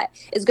player that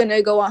is going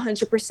to go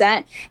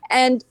 100%.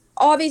 And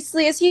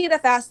obviously, is he the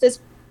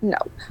fastest? No.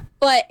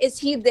 But is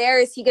he there?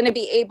 Is he going to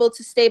be able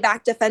to stay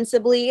back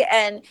defensively?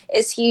 And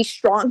is he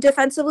strong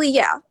defensively?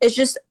 Yeah. It's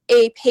just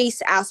a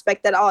pace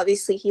aspect that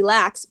obviously he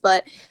lacks.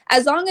 But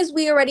as long as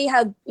we already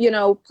have,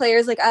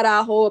 players like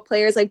Araujo,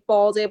 players like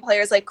Balde,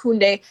 players like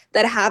Koundé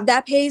that have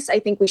that pace, I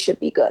think we should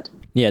be good.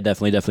 Yeah,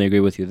 definitely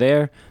agree with you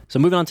there. So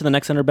moving on to the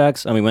next center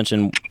backs, we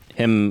mentioned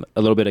him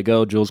a little bit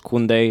ago, Jules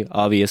Koundé,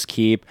 obvious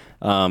keep.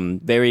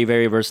 Very,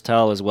 very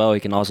versatile as well.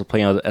 He can also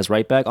play as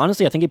right back.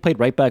 Honestly, I think he played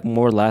right back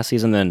more last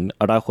season than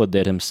Araujo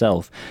did himself.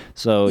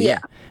 So yeah.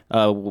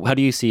 How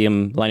do you see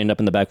him lining up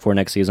in the back four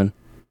next season?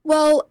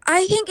 Well,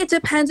 I think it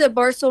depends if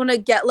Barcelona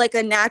get like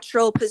a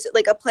natural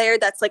like a player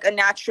that's like a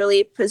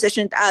naturally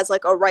positioned as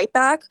like a right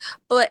back.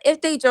 But if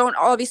they don't,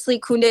 obviously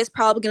Koundé is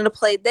probably going to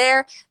play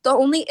there. The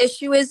only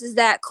issue is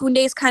that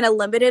Koundé is kind of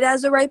limited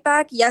as a right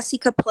back. Yes, he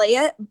could play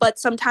it, but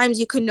sometimes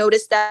you can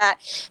notice that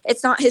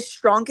it's not his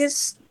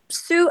strongest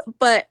suit.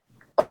 But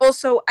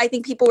also, I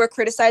think people were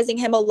criticizing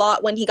him a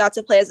lot when he got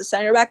to play as a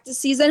center back this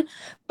season.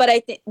 But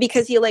I think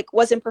because he like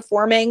wasn't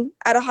performing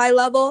at a high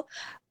level.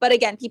 But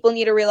again, people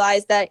need to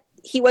realize that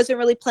he wasn't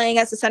really playing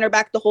as a center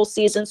back the whole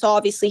season, so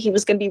obviously he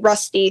was going to be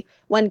rusty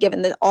when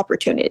given the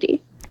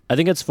opportunity. I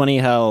think it's funny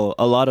how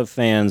a lot of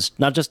fans,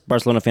 not just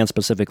Barcelona fans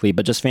specifically,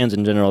 but just fans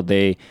in general,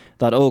 they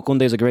thought, oh,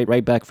 Koundé's a great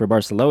right back for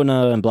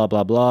Barcelona and blah,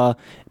 blah, blah.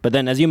 But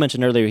then, as you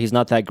mentioned earlier, he's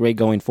not that great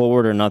going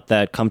forward or not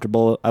that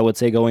comfortable, I would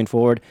say, going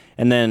forward.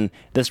 And then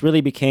this really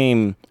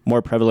became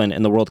more prevalent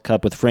in the World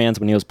Cup with France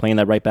when he was playing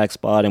that right back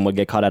spot and would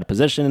get caught out of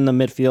position in the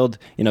midfield,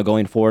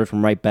 going forward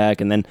from right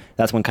back. And then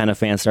that's when kind of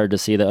fans started to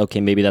see that,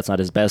 okay, maybe that's not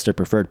his best or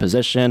preferred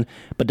position,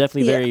 but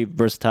definitely very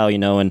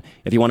versatile, and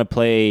if you want to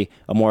play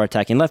a more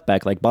attacking left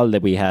back like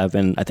Balde we have,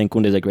 and I think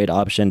Koundé is a great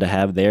option to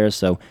have there.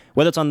 So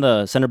whether it's on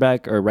the center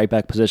back or right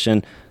back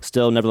position,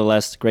 still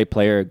nevertheless great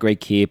player,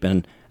 great keep,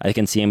 and I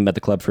can see him at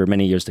the club for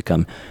many years to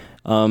come.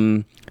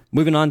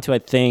 Moving on to, I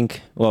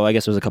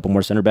guess there's a couple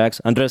more center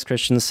backs. Andres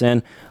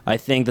Christensen, I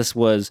think this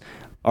was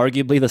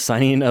arguably the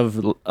signing of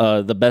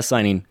the best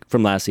signing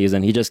from last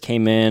season. He just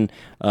came in,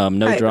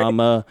 no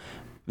drama.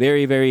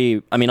 very,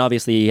 very, I mean,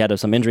 obviously he had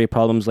some injury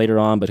problems later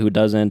on, but who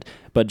doesn't?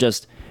 But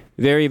just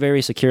very,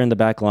 very secure in the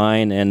back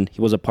line, and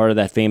he was a part of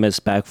that famous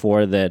back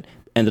four that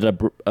ended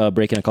up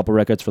breaking a couple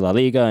records for La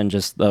Liga and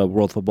just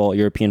world football,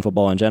 European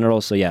football in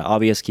general. So yeah,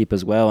 obvious keep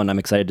as well, and I'm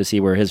excited to see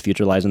where his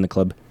future lies in the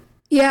club.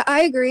 Yeah,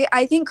 I agree.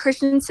 I think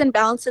Christensen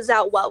balances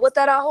out well with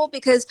Araujo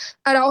because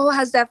Araujo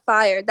has that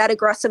fire, that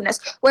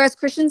aggressiveness, whereas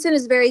Christensen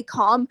is very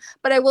calm,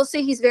 but I will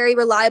say he's very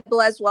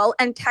reliable as well.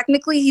 And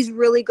technically, he's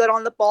really good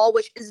on the ball,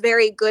 which is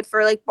very good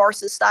for like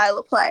Barca's style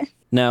of play.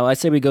 Now, I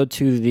say we go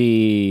to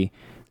the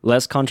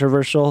less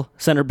controversial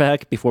center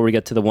back before we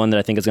get to the one that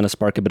I think is going to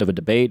spark a bit of a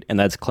debate, and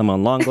that's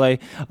Clement Lenglet,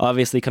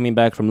 obviously coming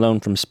back from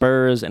loan from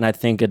Spurs, and I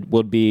think it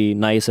would be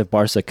nice if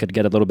Barca could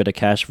get a little bit of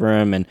cash for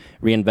him and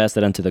reinvest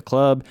it into the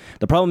club.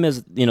 The problem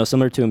is,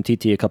 similar to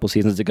Umtiti a couple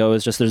seasons ago,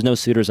 is just there's no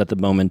suitors at the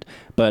moment,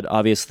 but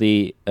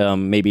obviously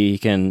maybe he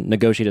can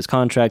negotiate his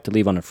contract to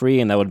leave on a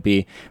free, and that would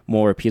be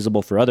more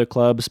appeasable for other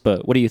clubs,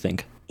 but what do you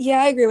think?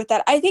 Yeah, I agree with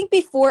that. I think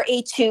before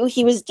A2,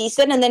 he was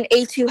decent, and then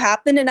A2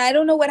 happened, and I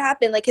don't know what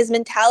happened. Like, his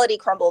mentality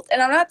crumbled.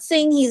 And I'm not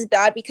saying he's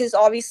bad because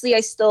obviously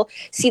I still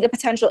see the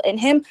potential in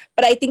him,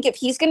 but I think if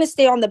he's going to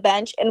stay on the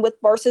bench and with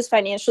Barca's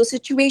financial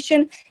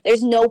situation,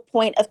 there's no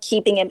point of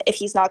keeping him if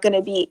he's not going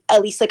to be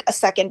at least like a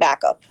second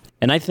backup.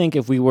 And I think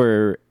if we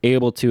were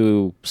able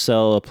to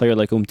sell a player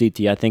like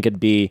Umtiti, I think it'd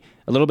be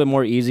a little bit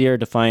more easier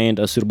to find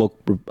a suitable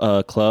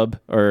club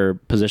or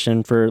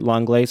position for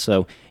Lenglet.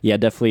 So yeah,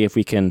 definitely if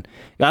we can,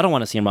 I don't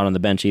want to see him out on the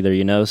bench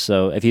either,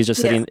 So if he's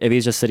just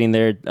sitting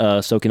there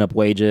soaking up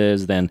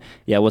wages, then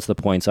yeah, what's the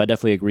point? So I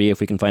definitely agree.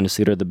 If we can find a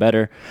suitor, the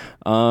better.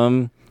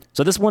 So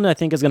this one I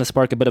think is going to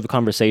spark a bit of a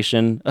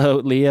conversation.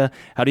 Leah,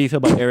 how do you feel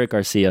about Eric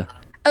Garcia?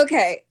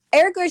 Okay,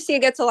 Eric Garcia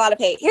gets a lot of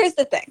hate. Here's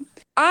the thing.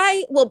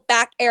 I will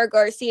back Eric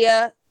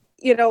Garcia,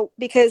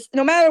 because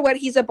no matter what,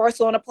 he's a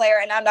Barcelona player,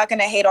 and I'm not going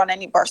to hate on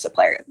any Barca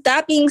player.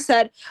 That being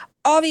said,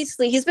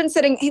 obviously he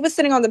was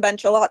sitting on the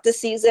bench a lot this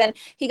season.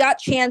 He got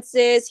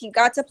chances. He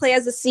got to play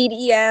as a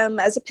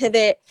CDM, as a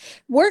pivot.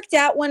 Worked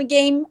out one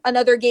game,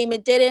 another game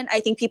it didn't.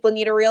 I think people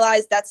need to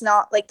realize that's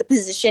not like the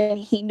position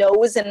he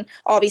knows. And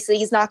obviously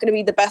he's not going to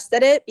be the best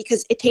at it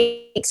because it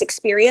takes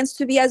experience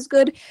to be as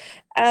good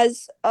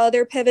as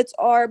other pivots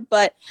are.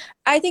 But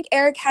I think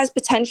Eric has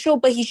potential,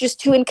 but he's just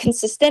too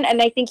inconsistent.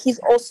 And I think he's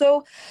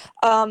also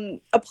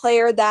a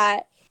player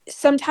that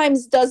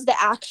sometimes does the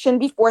action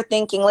before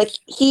thinking. Like,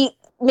 he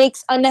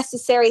makes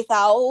unnecessary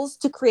fouls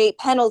to create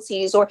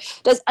penalties or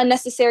does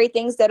unnecessary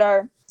things that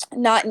are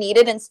not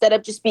needed instead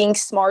of just being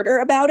smarter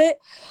about it.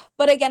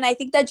 But again, I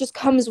think that just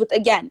comes with,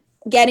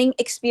 getting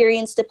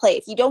experience to play.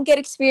 If you don't get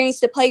experience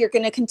to play, you're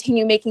going to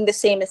continue making the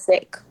same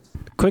mistake.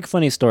 Quick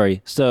funny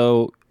story.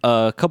 So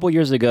a couple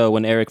years ago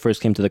when Eric first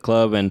came to the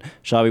club and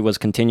Xavi was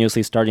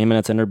continuously starting him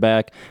at center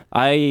back,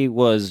 I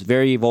was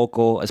very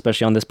vocal,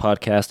 especially on this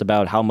podcast,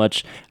 about how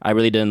much I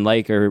really didn't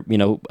like or,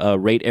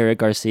 rate Eric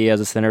Garcia as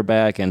a center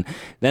back. And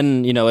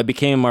then, it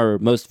became our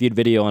most viewed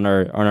video on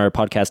our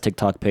podcast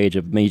TikTok page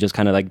of me just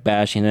kind of like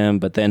bashing him.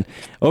 But then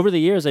over the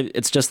years,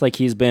 it's just like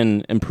he's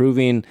been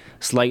improving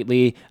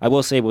slightly. I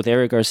will say with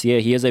Eric Garcia,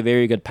 he is a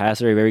very good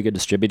passer, a very good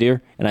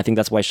distributor. And I think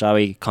that's why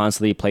Xavi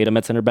constantly played him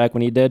at center back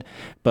when he did.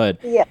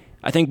 But yeah,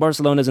 I think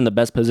Barcelona is in the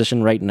best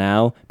position right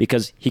now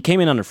because he came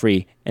in on a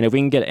free, and if we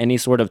can get any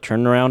sort of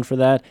turnaround for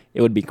that,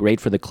 it would be great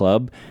for the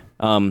club.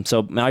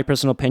 So my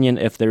personal opinion,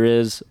 if there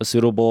is a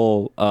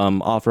suitable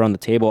offer on the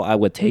table, I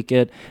would take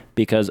it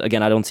because,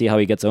 again, I don't see how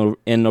he gets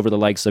in over the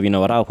likes of,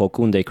 Araujo,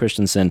 Koundé,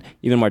 Christensen,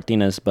 even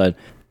Martinez. But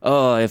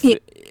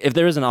if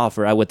there is an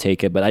offer, I would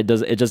take it, but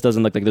it just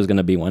doesn't look like there's going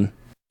to be one.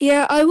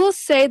 Yeah, I will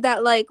say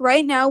that,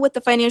 right now with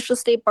the financial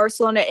state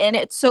Barcelona in,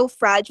 it's so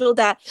fragile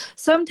that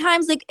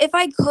sometimes, if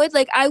I could,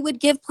 I would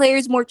give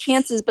players more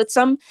chances. But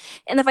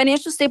in the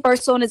financial state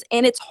Barcelona's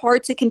in, it's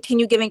hard to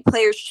continue giving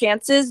players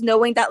chances,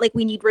 knowing that,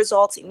 we need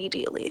results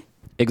immediately.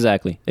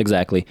 Exactly.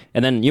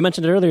 And then you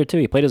mentioned it earlier, too.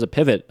 He played as a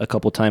pivot a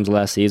couple times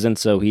last season,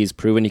 so he's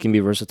proven he can be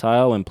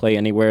versatile and play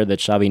anywhere that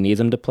Xavi needs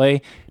him to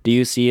play. Do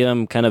you see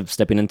him kind of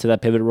stepping into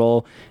that pivot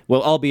role?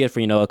 Well, albeit for,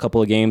 a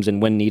couple of games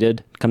and when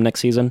needed come next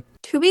season?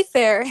 To be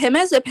fair, him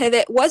as a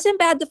pivot wasn't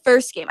bad the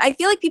first game. I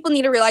feel like people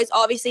need to realize,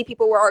 obviously,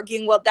 people were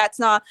arguing, well, that's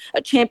not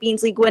a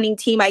Champions League winning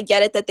team. I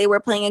get it that they were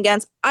playing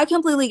against. I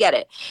completely get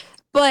it.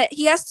 But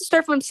he has to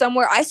start from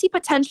somewhere. I see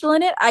potential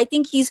in it. I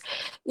think he's,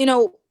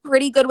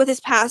 pretty good with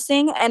his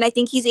passing, and I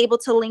think he's able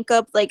to link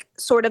up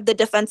sort of the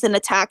defense and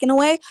attack in a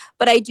way.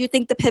 But I do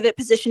think the pivot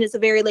position is a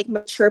very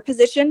mature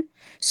position.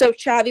 So if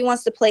Xavi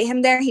wants to play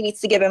him there, he needs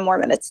to give him more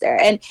minutes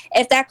there. And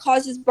if that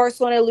causes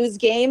Barcelona to lose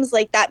games,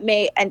 that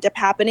may end up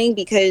happening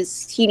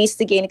because he needs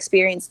to gain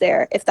experience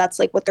there if that's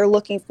what they're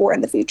looking for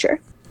in the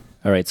future.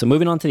 All right, so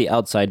moving on to the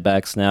outside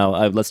backs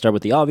now. Let's start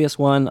with the obvious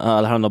one,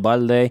 Alejandro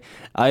Balde.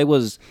 I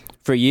was,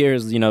 for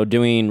years,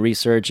 doing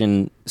research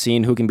and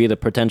seeing who can be the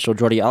potential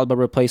Jordi Alba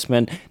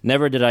replacement.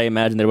 Never did I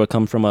imagine that it would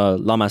come from a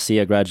La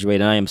Masia graduate,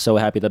 and I am so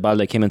happy that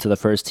Balde came into the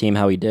first team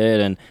how he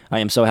did, and I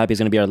am so happy he's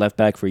going to be our left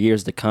back for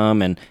years to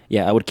come, and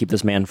yeah, I would keep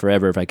this man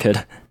forever if I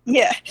could.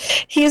 Yeah,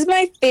 he's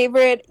my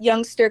favorite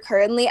youngster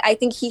currently. I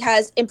think he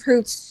has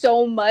improved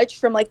so much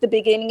from like the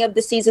beginning of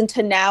the season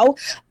to now.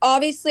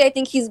 Obviously, I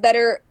think he's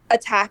better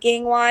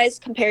attacking wise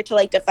compared to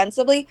like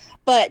defensively,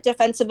 but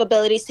defensive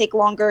abilities take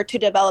longer to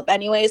develop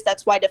anyways.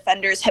 That's why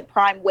defenders hit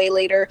prime way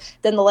later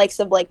than the likes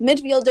of like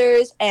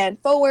midfielders and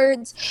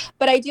forwards.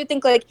 But I do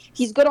think like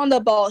he's good on the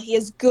ball. He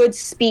has good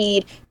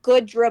speed,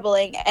 good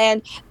dribbling,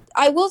 and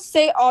I will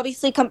say,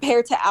 obviously,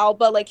 compared to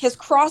Alba, like his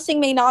crossing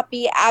may not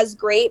be as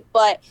great,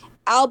 but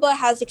Alba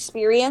has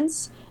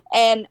experience,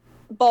 and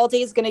Balde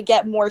is going to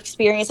get more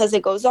experience as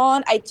it goes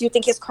on. I do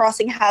think his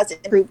crossing has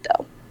improved,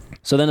 though.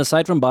 So then,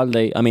 aside from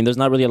Balde, I mean, there's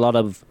not really a lot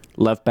of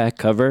left back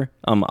cover.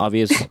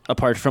 Obvious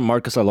apart from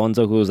Marcos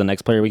Alonso, who is the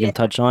next player we can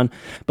touch on.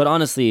 But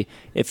honestly,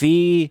 if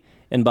he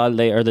and Balde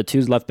are the two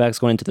left backs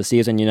going into the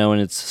season,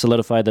 and it's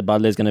solidified that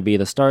Balde is going to be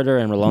the starter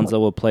and Alonso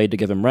will play to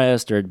give him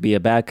rest or be a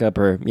backup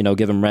or,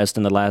 give him rest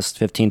in the last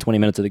 15, 20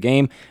 minutes of the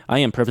game, I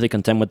am perfectly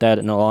content with that.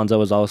 And Alonso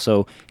is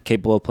also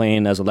capable of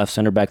playing as a left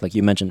center back, like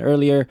you mentioned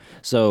earlier.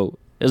 So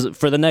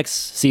for the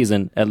next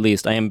season, at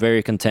least, I am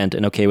very content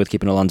and okay with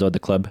keeping Alonso at the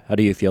club. How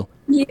do you feel?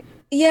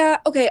 Yeah,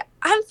 okay.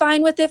 I'm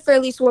fine with it for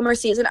at least one more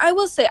season. I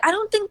will say, I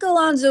don't think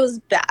Alonso is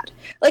bad.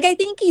 Like, I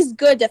think he's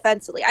good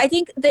defensively. I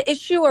think the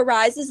issue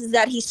arises is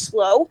that he's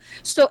slow.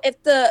 So if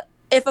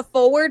a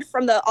forward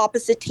from the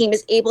opposite team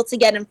is able to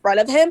get in front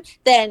of him,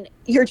 then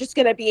you're just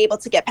going to be able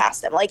to get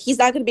past him. Like, he's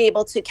not going to be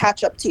able to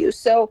catch up to you.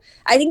 So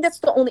I think that's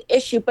the only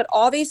issue. But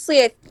obviously,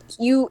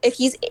 if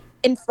he's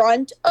in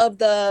front of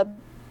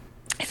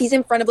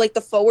like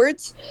the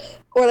forwards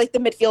or like the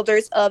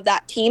midfielders of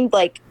that team,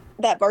 like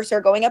that Barca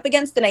are going up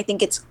against, then I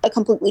think it's a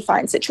completely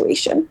fine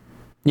situation.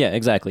 Yeah,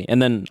 exactly.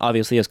 And then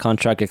obviously his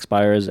contract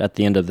expires at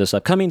the end of this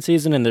upcoming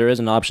season, and there is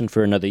an option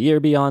for another year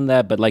beyond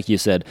that. But like you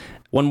said,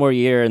 one more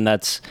year, and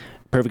that's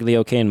perfectly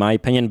okay in my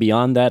opinion.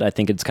 Beyond that, I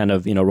think it's kind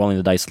of, rolling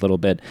the dice a little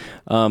bit.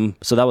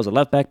 So that was the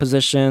left back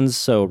positions.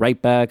 So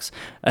right backs,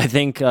 I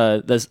think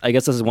I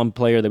guess this is one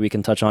player that we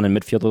can touch on in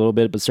midfield a little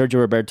bit, but Sergio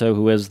Roberto,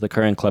 who is the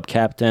current club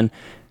captain,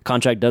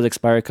 contract does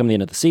expire come the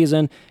end of the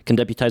season, can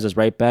deputize as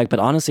right back. But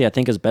honestly, I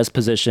think his best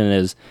position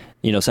is,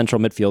 central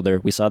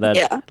midfielder. We saw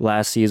that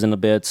last season a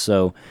bit.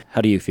 So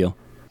how do you feel?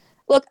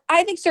 Look,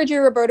 I think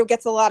Sergio Roberto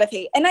gets a lot of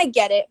hate, and I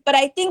get it, but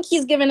I think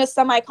he's given us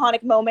some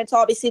iconic moments.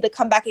 Obviously, the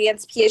comeback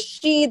against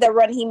PSG, the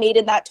run he made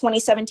in that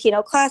 2017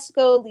 El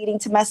Clasico, leading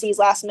to Messi's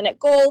last-minute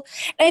goal.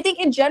 And I think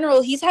in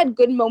general, he's had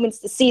good moments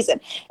this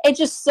season. It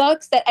just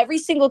sucks that every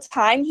single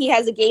time he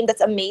has a game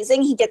that's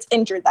amazing, he gets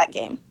injured that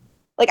game.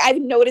 Like,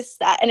 I've noticed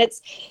that, and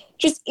it's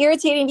just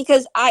irritating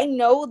because I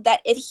know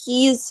that if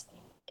he's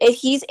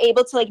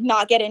able to like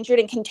not get injured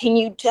and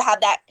continue to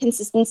have that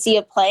consistency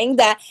of playing,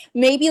 that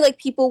maybe like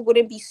people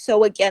wouldn't be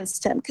so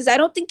against him, because I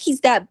don't think he's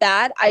that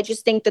bad. I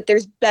just think that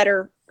there's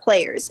better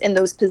players in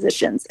those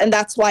positions, and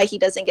that's why he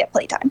doesn't get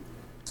playtime.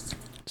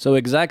 So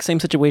exact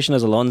same situation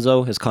as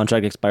Alonso. His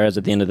contract expires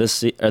at the end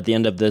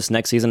of this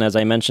next season, as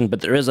I mentioned,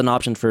 but there is an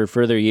option for a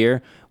further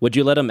year. Would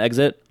you let him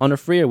exit on a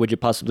free, or would you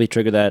possibly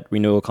trigger that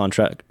renewal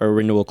contract or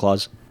renewal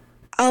clause?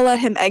 I'll let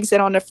him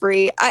exit on a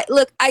free.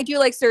 I do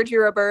like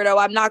Sergio Roberto.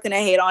 I'm not going to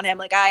hate on him.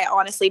 Like, I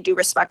honestly do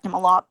respect him a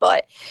lot,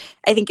 but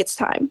I think it's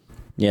time.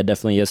 Yeah,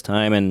 definitely is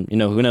time. And,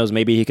 who knows,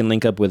 maybe he can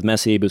link up with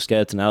Messi,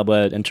 Busquets, and Alba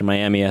at Inter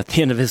Miami at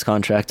the end of his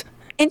contract.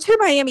 Inter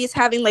Miami is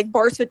having like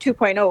Barca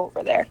 2.0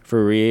 over there.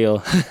 For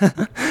real.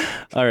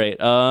 All right.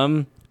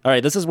 All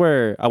right, this is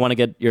where I want to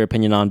get your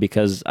opinion on,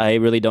 because I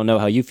really don't know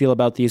how you feel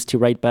about these two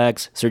right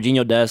backs.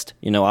 Serginho Dest,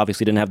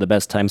 obviously didn't have the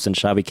best time since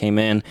Xavi came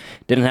in.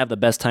 Didn't have the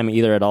best time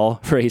either at all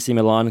for AC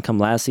Milan come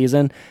last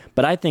season.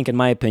 But I think, in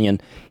my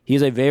opinion,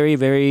 he's a very,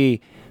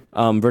 very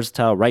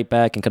versatile right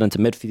back and cut into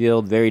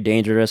midfield, very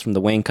dangerous from the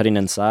wing, cutting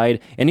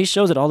inside. And he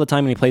shows it all the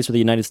time when he plays for the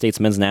United States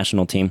men's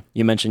national team.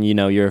 You mentioned,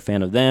 you're a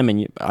fan of them,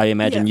 and I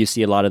imagine you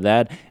see a lot of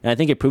that. And I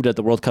think it proved at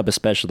the World Cup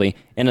especially,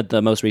 and at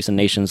the most recent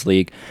Nations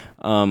League.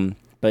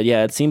 But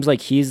yeah, it seems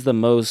like he's the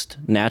most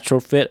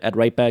natural fit at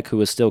right back, who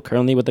is still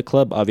currently with the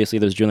club. Obviously,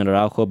 there's Julian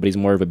Araujo, but he's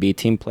more of a B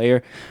team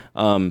player.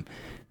 How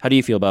do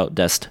you feel about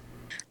Dest?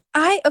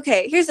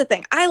 Here's the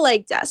thing. I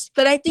like Dest,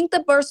 but I think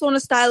the Barcelona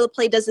style of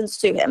play doesn't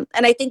suit him.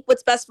 And I think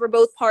what's best for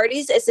both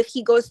parties is if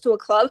he goes to a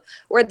club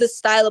where the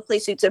style of play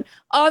suits him.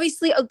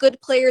 Obviously, a good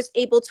player is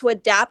able to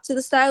adapt to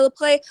the style of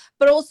play,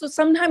 but also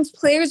sometimes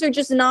players are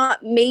just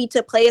not made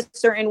to play a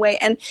certain way.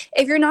 And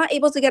if you're not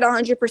able to get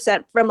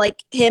 100% from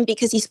like him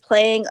because he's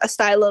playing a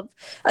style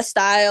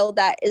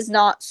that is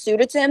not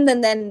suited to him,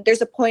 then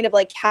there's a point of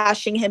like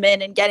cashing him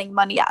in and getting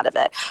money out of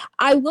it.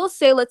 I will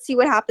say, let's see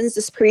what happens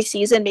this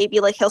preseason.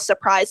 Maybe like he'll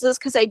surprise us,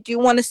 because I do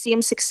want to see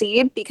him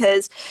succeed,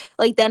 because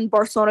like then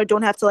Barcelona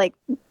don't have to like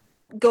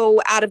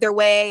go out of their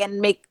way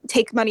and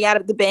take money out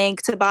of the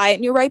bank to buy a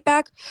new right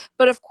back.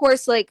 But of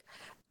course, like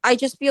I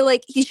just feel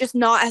like he's just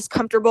not as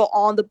comfortable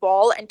on the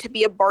ball, and to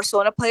be a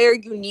Barcelona player,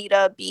 you need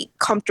to be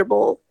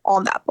comfortable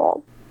on that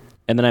ball.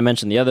 And then I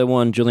mentioned the other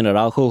one, Julian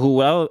Araujo,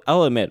 who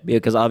I'll admit,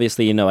 because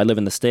obviously, I live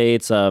in the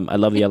States. I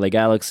love the LA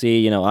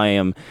Galaxy.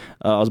 I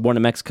was born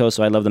in Mexico,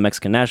 so I love the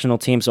Mexican national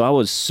team. So I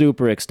was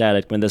super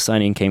ecstatic when this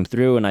signing came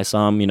through, and I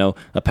saw him,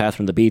 a path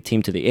from the B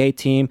team to the A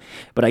team.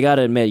 But I got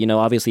to admit,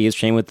 obviously he's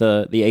trained with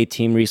the A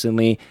team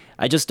recently.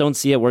 I just don't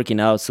see it working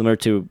out, similar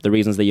to the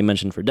reasons that you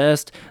mentioned for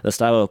Dest. The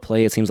style of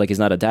play, it seems like he's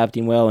not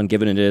adapting well, and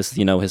given it is,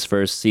 his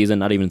first season,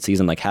 not even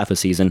season, like half a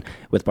season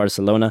with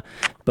Barcelona.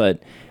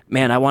 But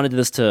man, I wanted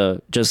Araujo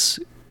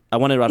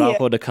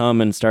to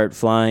come and start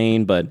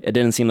flying, but it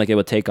didn't seem like it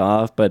would take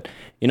off. But,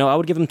 I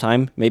would give him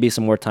time, maybe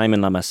some more time in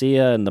La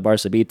Masia and the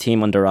Barca B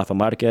team under Rafa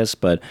Marquez.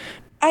 But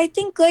I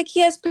think he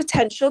has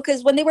potential,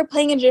 because when they were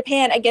playing in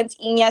Japan against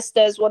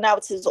Iniesta's, well, now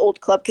it's his old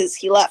club because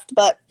he left,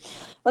 but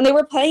when they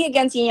were playing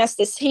against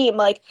Iniesta's team,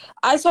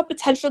 I saw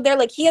potential there.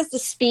 He has the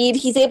speed,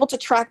 he's able to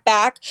track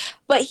back,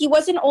 but he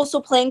wasn't also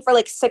playing for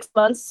 6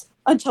 months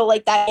until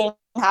that game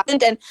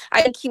happened, and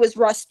I think he was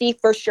rusty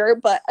for sure,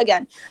 but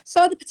again,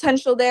 saw the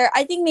potential there.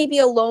 I think maybe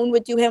a loan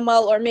would do him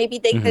well, or maybe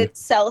they could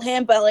sell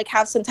him, but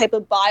have some type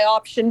of buy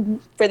option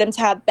for them to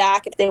have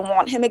back if they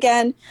want him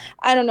again.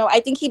 I don't know. I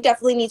think he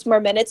definitely needs more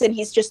minutes, and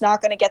he's just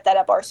not going to get that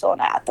at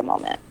Barcelona at the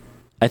moment.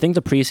 I think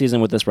the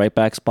preseason with this right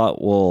back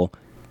spot will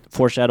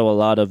foreshadow a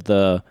lot of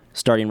the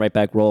starting right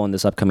back role in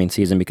this upcoming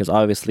season, because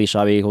obviously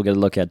Xavi will get a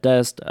look at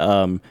Dest,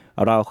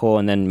 Araujo,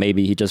 and then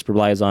maybe he just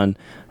relies on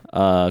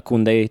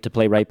Koundé to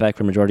play right back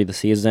for majority of the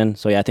season.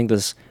 So yeah, I think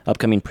this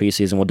upcoming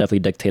preseason will definitely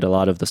dictate a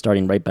lot of the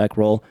starting right back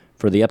role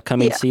for the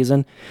upcoming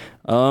season.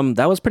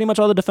 That was pretty much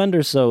all the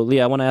defenders. So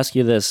Leah, I want to ask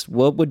you this: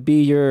 what would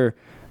be your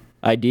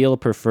ideal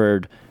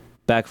preferred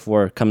back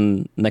four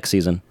come next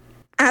season?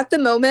 At the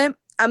moment,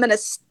 I'm gonna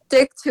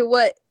stick to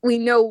what we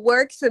know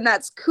works, and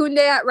that's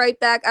Koundé at right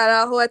back,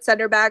 Araujo at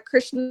center back,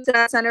 Christensen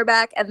at center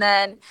back, and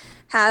then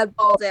have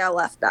Balde at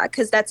left back,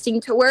 because that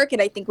seemed to work,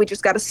 and I think we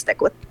just got to stick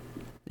with it.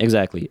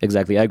 Exactly.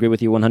 I agree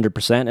with you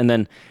 100%. And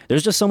then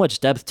there's just so much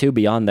depth too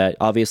beyond that.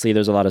 Obviously,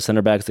 there's a lot of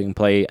center backs that can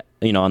play,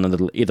 on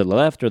either the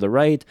left or the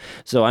right.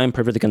 So I'm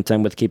perfectly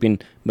content with keeping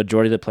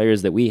majority of the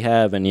players that we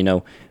have,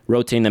 and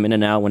rotating them in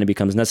and out when it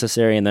becomes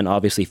necessary, and then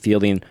obviously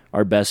fielding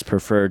our best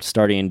preferred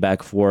starting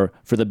back four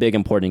for the big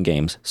important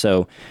games.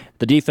 So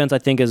the defense, I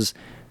think, is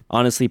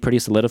honestly pretty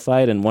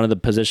solidified, and one of the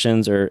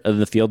positions of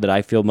the field that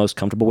I feel most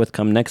comfortable with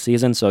come next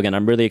season. So again,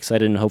 I'm really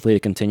excited, and hopefully to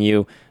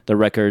continue the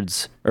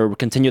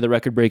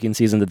record-breaking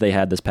season that they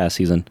had this past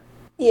season.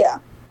 Yeah,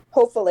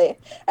 hopefully.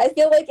 I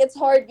feel like it's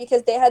hard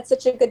because they had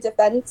such a good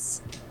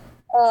defense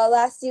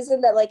last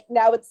season that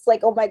now it's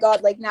oh my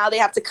God, now they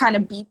have to kind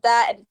of beat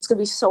that, and it's going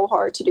to be so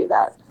hard to do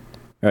that.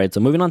 All right,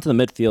 so moving on to the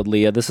midfield,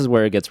 Leah, this is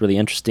where it gets really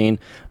interesting.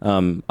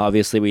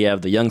 Obviously, we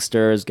have the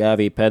youngsters,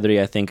 Gavi, Pedri,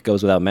 I think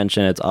goes without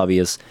mention. It's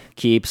obvious.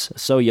 Keeps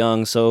so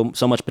young, so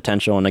much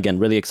potential, and again,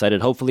 really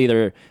excited. Hopefully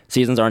their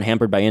seasons aren't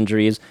hampered by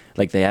injuries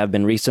like they have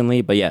been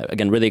recently, but yeah,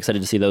 again, really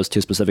excited to see those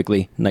two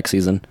specifically next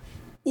season.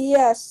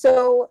 Yeah,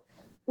 so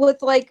with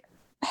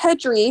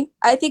Pedri,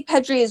 I think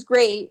Pedri is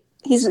great.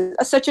 He's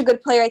such a good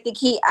player. I think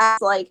he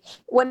acts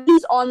when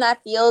he's on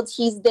that field,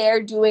 he's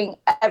there doing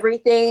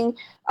everything,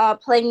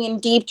 playing in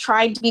deep,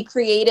 trying to be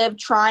creative,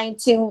 trying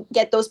to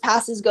get those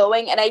passes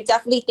going. And I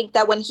definitely think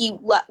that when he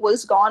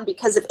was gone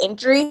because of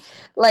injury,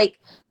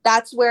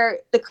 that's where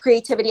the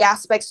creativity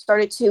aspect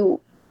started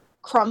to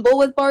crumble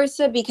with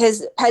Barca,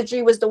 because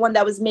Pedri was the one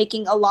that was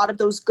making a lot of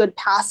those good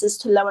passes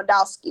to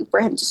Lewandowski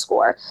for him to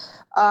score.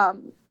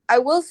 I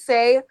will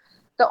say,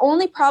 the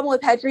only problem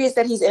with Pedri is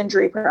that he's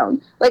injury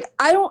prone.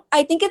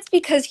 I think it's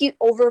because he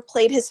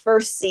overplayed his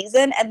first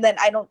season, and then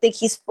I don't think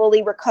he's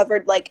fully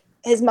recovered.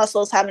 His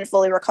muscles haven't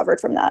fully recovered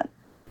from that.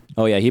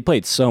 Oh yeah, he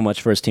played so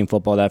much first team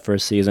football that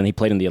first season. He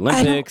played in the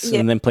Olympics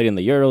and then played in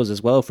the Euros as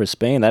well for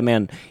Spain. That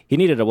man, he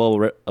needed a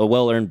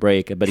well-earned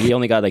break, but he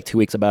only got 2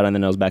 weeks about it, and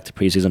then it was back to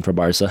preseason for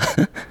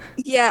Barca.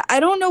 Yeah, I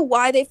don't know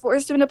why they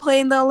forced him to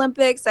play in the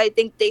Olympics. I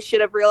think they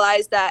should have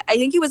realized that. I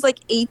think he was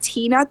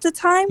 18 at the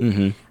time.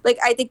 Mm-hmm.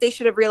 I think they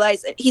should have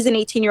realized that he's an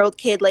 18-year-old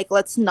kid.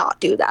 Let's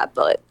not do that.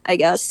 But I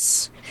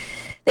guess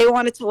they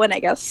wanted to win, I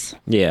guess.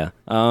 Yeah.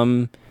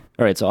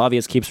 All right, so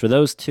obvious keeps for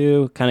those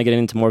two. Kind of getting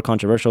into more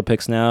controversial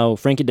picks now.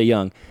 Frankie de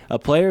Jong, a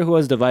player who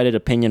has divided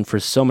opinion for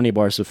so many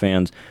Barca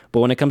fans.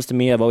 But when it comes to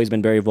me, I've always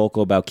been very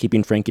vocal about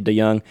keeping Frankie de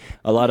Jong.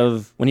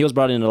 When he was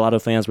brought in, a lot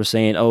of fans were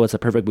saying, oh, it's a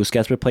perfect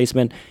Busquets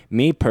replacement.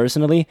 Me,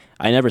 personally,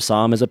 I never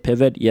saw him as a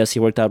pivot. Yes, he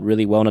worked out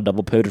really well in a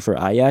double pivot for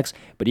Ajax,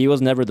 but he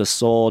was never the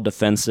sole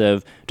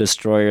defensive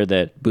destroyer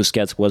that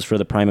Busquets was for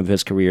the prime of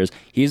his careers.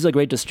 He's a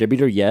great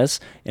distributor,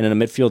 yes, and in a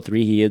midfield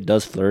three, he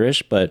does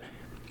flourish, but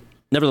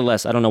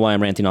nevertheless, I don't know why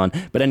I'm ranting on.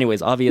 But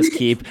anyways, obvious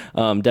keep.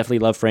 Definitely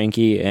love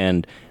Frankie,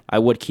 and I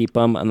would keep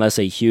him unless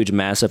a huge,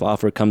 massive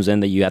offer comes in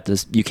that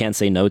you can't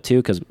say no to,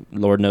 because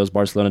Lord knows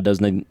Barcelona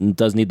does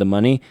need the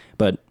money.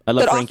 But I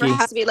love Frankie. That offer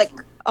has to be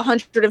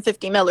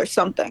 150 mil or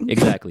something.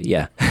 Exactly,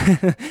 yeah.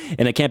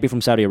 And it can't be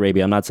from Saudi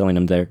Arabia. I'm not selling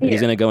him there. Yeah. He's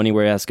going to go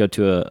anywhere. He has to go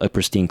to a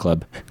pristine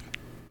club.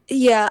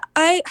 Yeah,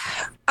 I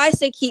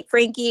say keep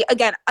Frankie.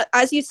 Again,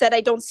 as you said,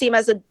 I don't see him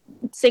as a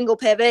single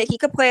pivot. He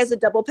could play as a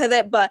double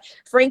pivot, but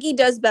Frankie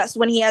does best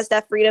when he has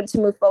that freedom to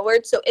move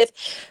forward. So if,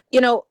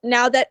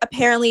 now that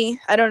apparently,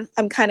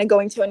 I'm kind of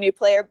going to a new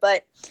player,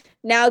 but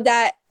now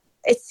that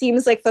it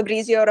seems like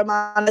Fabrizio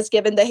Romano has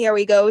given the here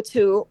we go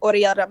to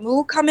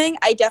Oriaramu coming,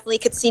 I definitely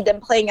could see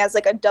them playing as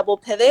like a double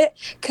pivot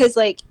because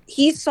like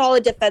he's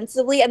solid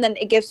defensively and then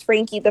it gives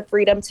Frankie the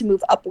freedom to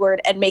move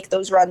upward and make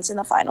those runs in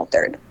the final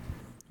third.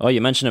 Oh,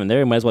 you mentioned him there.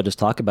 We might as well just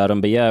talk about him.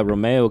 But yeah,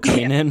 Romeo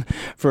coming in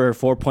for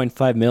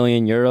 4.5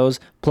 million euros,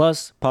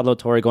 plus Pablo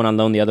Torre going on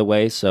loan the other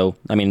way. So,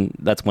 I mean,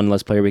 that's one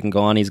less player we can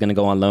go on. He's going to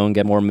go on loan,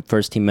 get more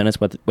first team minutes,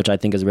 which I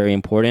think is very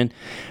important.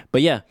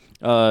 But yeah,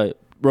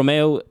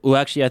 Romeo, who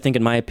actually I think,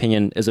 in my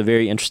opinion, is a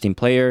very interesting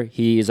player.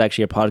 He is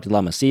actually a product of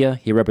La Masia.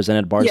 He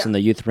represented Barca in the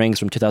youth ranks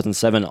from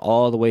 2007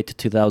 all the way to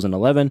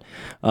 2011.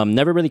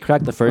 Never really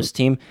cracked the first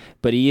team,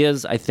 but he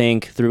is, I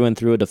think, through and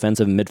through a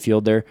defensive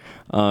midfielder.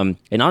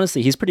 And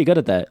honestly, he's pretty good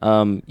at that.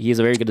 He's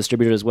a very good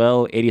distributor as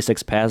well.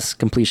 86 pass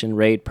completion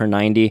rate per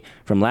 90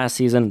 from last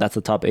season. That's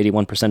the top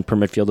 81% per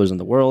midfielders in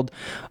the world.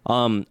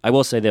 I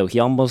will say, though,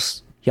 he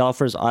offers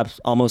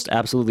almost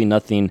absolutely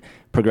nothing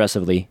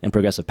progressively in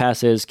progressive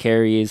passes,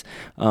 carries,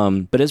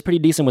 but is pretty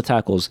decent with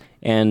tackles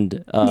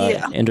and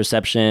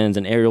interceptions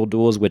and aerial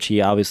duels, which he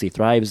obviously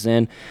thrives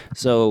in.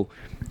 So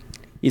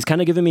he's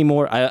kind of giving me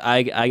more.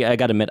 I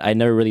got to admit, I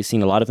never really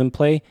seen a lot of him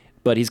play,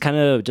 but he's kind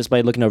of, just by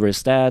looking over his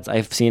stats,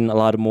 I've seen a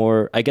lot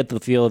more. I get the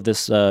feel of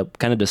this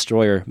kind of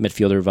destroyer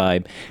midfielder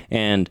vibe.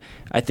 And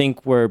I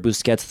think where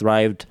Busquets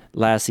thrived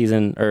last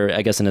season, or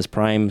I guess in his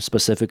prime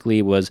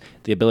specifically, was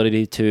the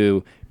ability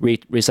to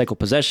recycle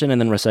possession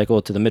and then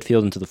recycle to the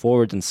midfield and to the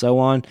forwards and so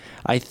on.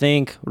 I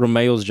think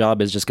Romeo's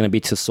job is just going to be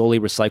to solely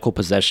recycle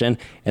possession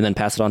and then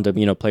pass it on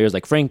to players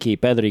like Frankie,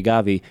 Pedri,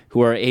 Gavi,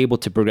 who are able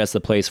to progress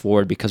the plays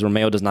forward because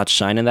Romeo does not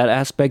shine in that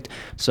aspect.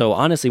 So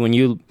honestly, when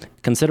you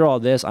consider all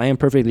this, I am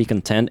perfectly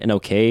content and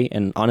okay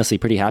and honestly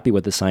pretty happy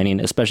with the signing,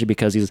 especially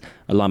because he's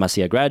a La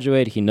Masia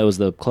graduate. He knows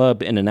the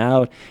club in and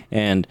out,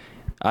 and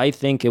I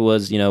think it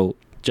was,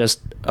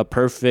 just a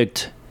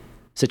perfect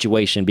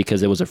situation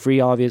because it was a free,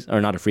 obvious, or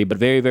not a free, but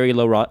very, very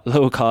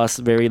low cost,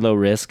 very low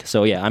risk.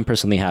 So yeah, I'm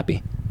personally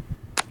happy.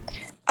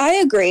 I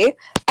agree.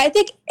 I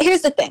think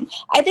here's the thing.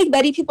 I think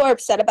many people are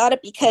upset about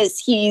it because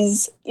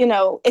he's,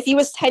 if he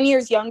was 10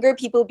 years younger,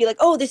 people would be like,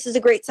 oh, this is a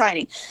great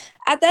signing.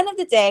 At the end of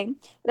the day,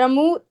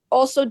 Ramu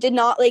also did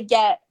not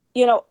get,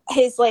 he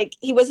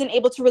wasn't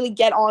able to really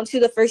get onto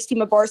the first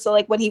team of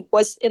Barca, when he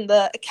was in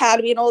the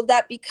academy and all of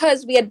that,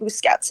 because we had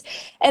Busquets.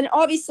 And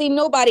obviously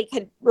nobody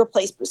could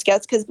replace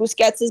Busquets because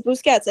Busquets is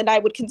Busquets, and I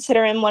would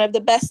consider him one of the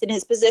best in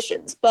his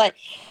positions. But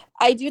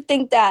I do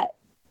think that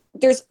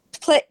there's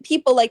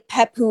people like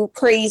Pep who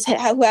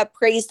have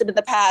praised him in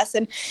the past,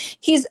 and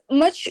he's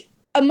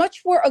a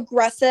much more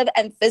aggressive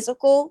and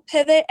physical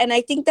pivot, and I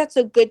think that's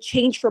a good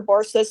change for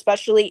Barca,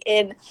 especially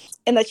in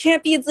the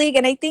Champions League.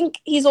 And I think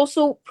he's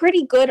also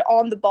pretty good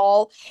on the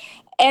ball,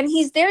 and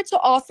he's there to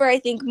offer, I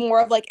think,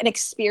 more of an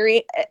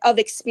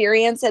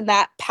experience and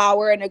that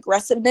power and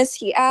aggressiveness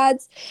he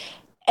adds.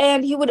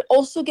 And he would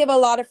also give a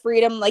lot of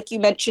freedom, like you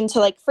mentioned,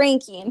 to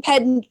Frankie and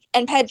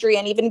Pedri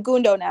and even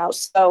Gundo now.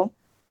 So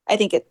I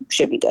think it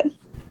should be good.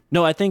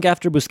 No, I think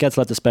after Busquets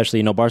left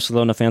especially,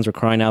 Barcelona fans were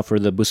crying out for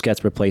the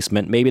Busquets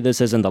replacement. Maybe this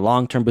isn't the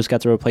long-term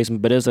Busquets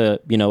replacement, but is a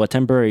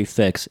temporary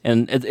fix.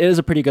 And it is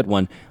a pretty good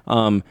one.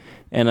 And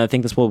I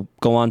think this will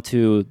go on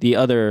to the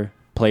other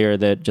player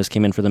that just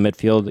came in for the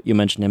midfield. You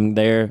mentioned him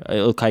there,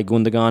 Ilkay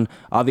Gundogan.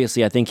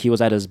 Obviously, I think he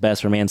was at his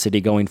best for Man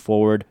City going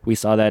forward. We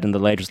saw that in the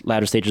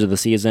latter stages of the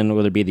season,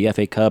 whether it be the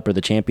FA Cup or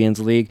the Champions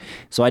League.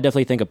 So I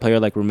definitely think a player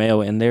like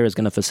Romeo in there is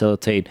going to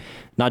facilitate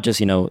not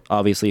just,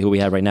 obviously who we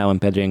have right now in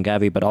Pedri and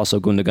Gavi, but also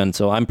Gundogan.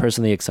 So I'm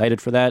personally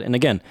excited for that. And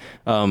again,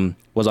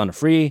 was on a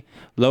free,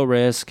 low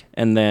risk,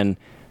 and then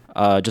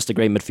just a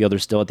great midfielder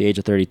still at the age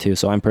of 32.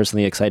 So I'm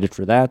personally excited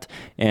for that.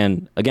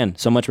 And again,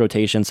 so much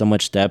rotation, so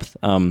much depth.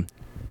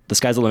 The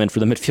sky's the limit for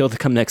the midfield to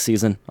come next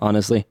season,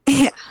 honestly.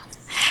 Yeah.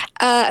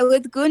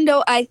 With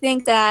Gundo, I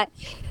think that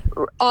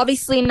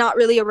obviously not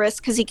really a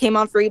risk because he came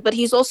on free, but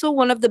he's also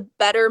one of the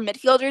better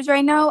midfielders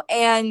right now.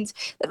 And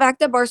the fact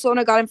that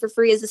Barcelona got him for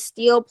free is a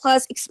steal,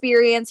 plus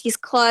experience. He's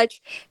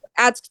clutch,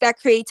 adds to that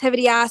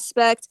creativity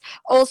aspect.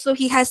 Also,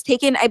 he has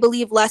taken, I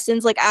believe,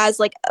 lessons as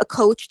a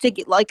coach to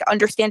get,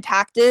 understand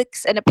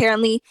tactics. And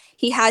apparently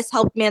he has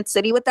helped Man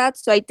City with that.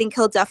 So I think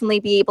he'll definitely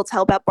be able to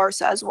help out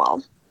Barca as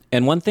well.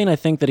 And one thing I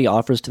think that he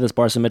offers to this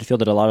Barca midfield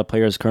that a lot of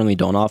players currently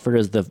don't offer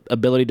is the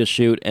ability to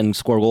shoot and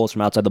score goals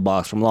from outside the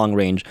box, from long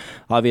range.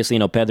 Obviously,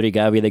 Pedri,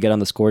 Gavi, they get on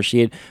the score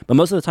sheet. But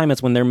most of the time,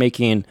 it's when they're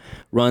making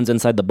runs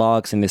inside the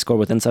box and they score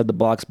with inside the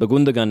box. But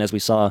Gundogan, as we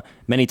saw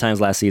many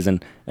times last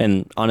season,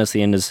 and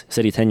honestly in his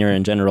City tenure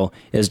in general,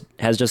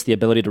 has just the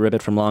ability to rip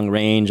it from long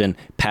range and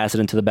pass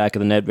it into the back of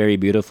the net very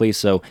beautifully.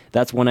 So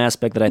that's one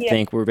aspect that I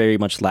think we're very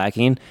much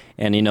lacking.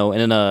 And, in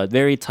a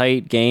very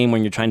tight game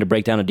when you're trying to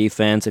break down a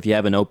defense, if you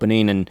have an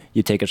opening and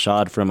you take a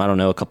shot from,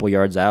 a couple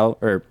yards out,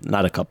 or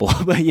not a couple,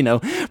 but,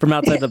 from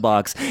outside the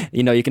box,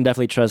 you can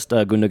definitely trust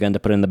Gundogan to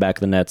put it in the back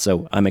of the net.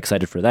 So I'm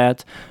excited for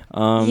that.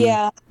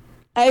 Yeah.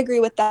 I agree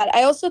with that.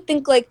 I also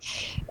think like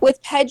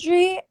with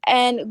Pedri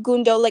and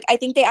Gundo, like I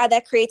think they add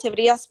that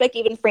creativity aspect,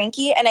 even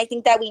Frankie. And I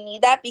think that we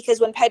need that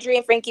because when Pedri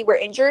and Frankie were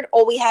injured,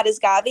 all we had is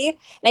Gavi. And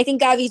I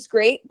think Gavi's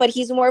great, but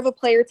he's more of a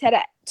player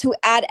to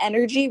add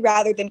energy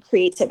rather than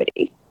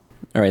creativity.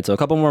 All right, so a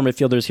couple more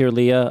midfielders here,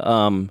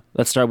 Leah.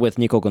 Let's start with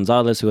Nico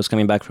Gonzalez, who was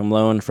coming back from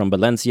loan from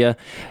Valencia.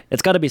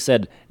 It's got to be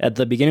said, at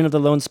the beginning of the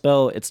loan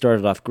spell, it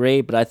started off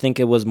great, but I think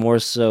it was more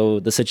so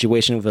the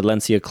situation with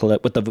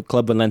with the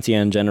club Valencia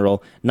in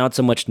general, not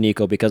so much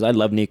Nico, because I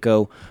love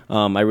Nico.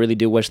 I really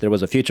do wish there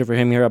was a future for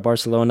him here at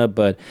Barcelona,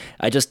 but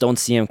I just don't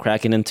see him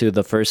cracking into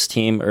the first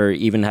team or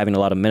even having a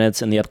lot of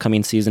minutes in the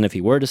upcoming season if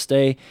he were to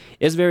stay.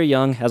 Is very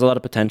young, has a lot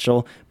of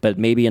potential, but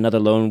maybe another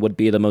loan would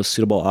be the most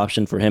suitable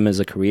option for him as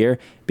a career,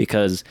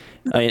 because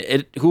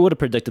who would have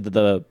predicted that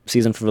the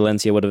season for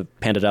Valencia would have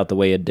panned out the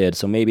way it did?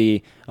 So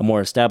maybe a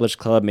more established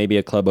club, maybe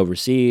a club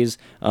overseas,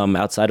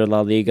 outside of La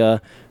Liga.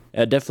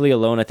 Definitely a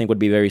loan, I think, would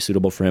be very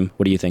suitable for him.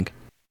 What do you think?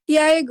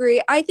 Yeah, I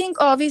agree. I think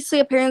obviously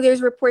apparently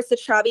there's reports that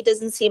Xavi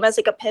doesn't seem as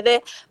like a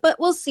pivot, but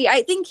we'll see.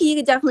 I think he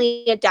could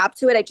definitely adapt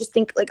to it. I just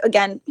think like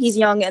again, he's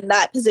young and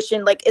that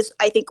position like is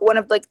I think one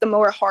of like the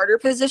more harder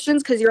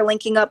positions because you're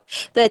linking up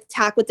the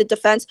attack with the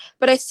defense.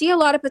 But I see a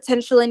lot of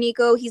potential in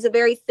Nico. He's a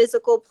very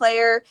physical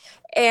player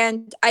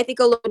and I think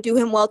it'll do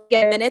him well to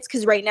get minutes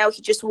because right now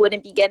he just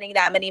wouldn't be getting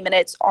that many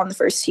minutes on the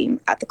first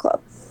team at the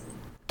club.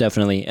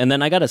 Definitely. And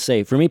then I got to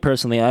say, for me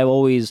personally, I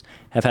always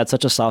have had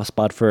such a soft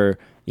spot for,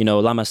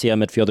 La Masia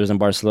midfielders in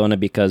Barcelona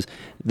because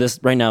this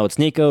right now it's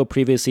Nico.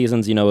 Previous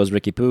seasons, it was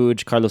Ricky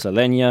Puig, Carlos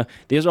Alenia.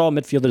 These are all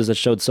midfielders that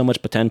showed so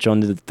much potential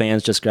and the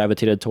fans just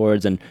gravitated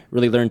towards and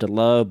really learned to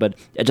love, but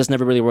it just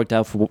never really worked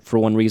out for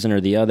one reason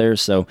or the other.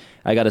 So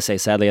I got to say,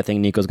 sadly, I think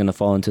Nico's going to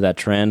fall into that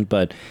trend.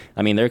 But,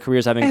 I mean, their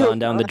careers haven't gone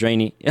down the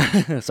drain.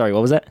 Sorry,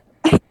 what was that?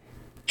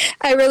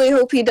 I really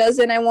hope he does,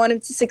 and I want him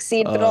to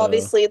succeed, but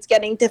obviously it's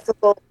getting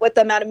difficult with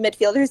the amount of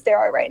midfielders there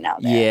are right now.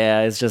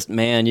 Yeah, it's just,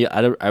 man,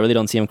 I really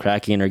don't see him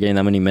cracking or getting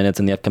that many minutes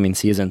in the upcoming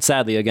season.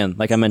 Sadly, again,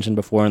 like I mentioned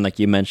before and like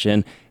you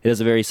mentioned, it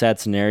is a very sad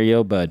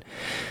scenario, but,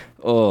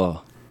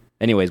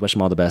 anyways, wish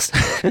him all the best.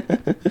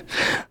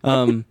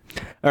 All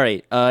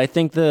right, I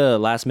think the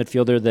last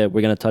midfielder that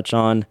we're going to touch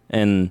on,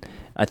 and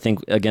I think,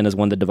 again, is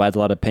one that divides a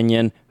lot of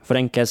opinion,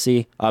 Frank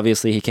Kessie.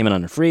 Obviously, he came in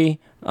on a free.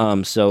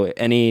 So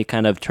any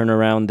kind of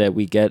turnaround that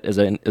we get is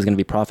going to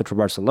be profit for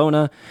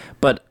Barcelona.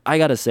 But I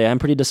got to say, I'm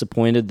pretty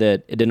disappointed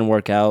that it didn't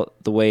work out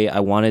the way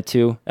I wanted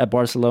to at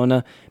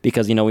Barcelona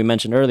because, we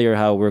mentioned earlier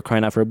how we're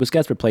crying out for a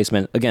Busquets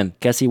replacement. Again,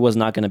 Kessie was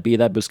not going to be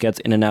that Busquets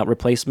in and out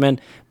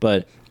replacement,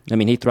 but I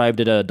mean, he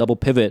thrived at a double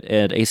pivot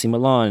at AC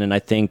Milan, and I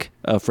think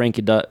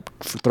Frankie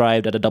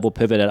thrived at a double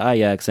pivot at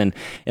Ajax. And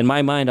in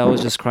my mind, I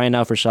was just crying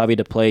out for Xavi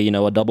to play,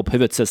 a double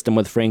pivot system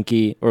with Frank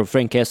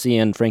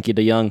Kessie and Frankie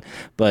de Jong.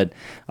 But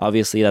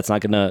obviously, that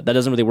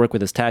doesn't really work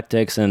with his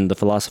tactics and the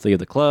philosophy of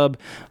the club.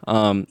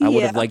 I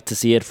would have liked to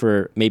see it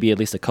for maybe at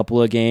least a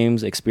couple of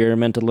games,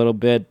 experiment a little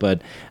bit.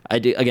 But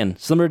again,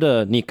 similar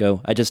to Nico,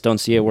 I just don't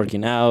see it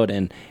working out.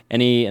 And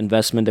any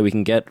investment that we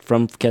can get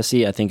from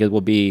Kessie, I think it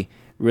will be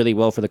really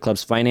well for the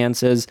club's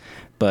finances,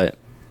 but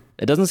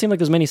it doesn't seem like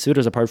there's many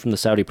suitors apart from the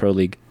Saudi Pro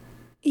League.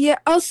 Yeah,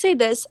 I'll say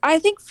this. I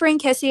think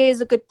Frank Kessie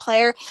is a good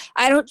player.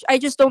 I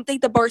just don't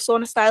think the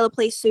Barcelona style of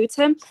play suits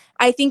him.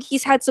 I think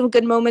he's had some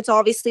good moments.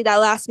 Obviously, that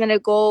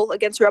last-minute goal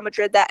against Real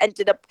Madrid that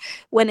ended up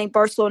winning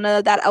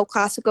Barcelona, that El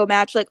Clasico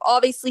match. Like,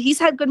 obviously, he's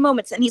had good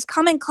moments, and he's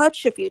come in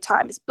clutch a few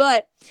times,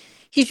 but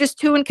he's just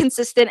too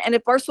inconsistent, and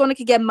if Barcelona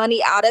could get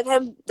money out of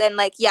him, then,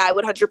 I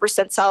would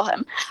 100% sell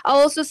him.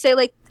 I'll also say,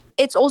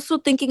 it's also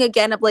thinking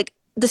again of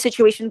the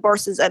situation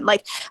Barca's in.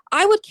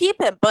 I would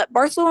keep him, but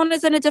Barcelona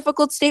is in a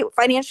difficult state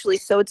financially,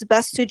 so it's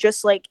best to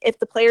just if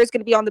the player is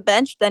going to be on the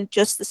bench, then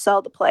just to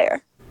sell the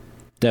player.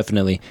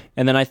 Definitely.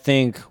 And then I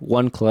think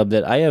one club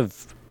that I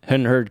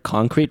hadn't heard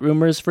concrete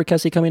rumors for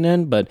Kessie coming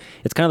in, but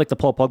it's kind of like the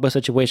Paul Pogba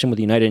situation with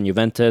United and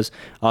Juventus.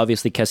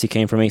 Obviously, Kessie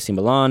came from AC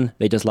Milan.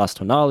 They just lost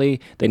Tonali.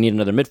 They need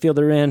another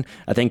midfielder in.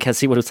 I think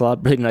Kessie would have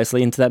slot pretty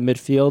nicely into that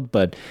midfield,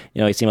 but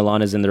AC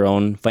Milan is in their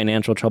own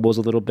financial troubles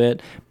a little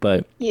bit.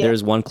 But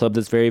there's one club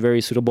that's very,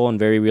 very suitable and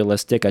very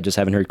realistic. I just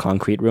haven't heard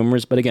concrete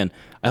rumors. But again,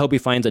 I hope he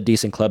finds a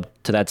decent club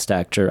to that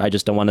stature. I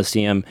just don't want to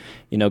see him,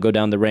 go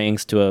down the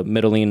ranks to a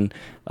middling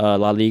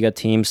La Liga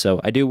team.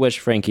 So I do wish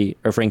Frank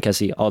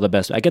Kessie all the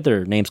best. I get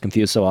their names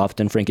confused so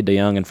often, Frankie de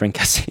Jong and Frank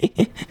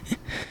Kessie.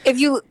 If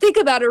you think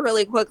about it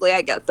really quickly,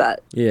 I get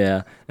that.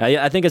 Yeah.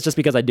 I think it's just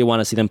because I do want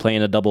to see them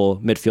playing a double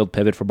midfield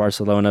pivot for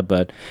Barcelona,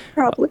 but...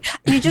 Probably.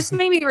 You just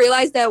made me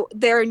realize that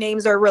their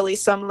names are really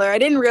similar. I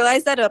didn't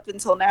realize that up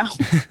until now.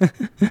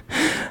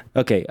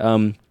 Okay.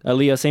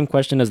 Aaliyah, same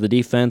question as the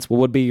defense. What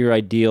would be your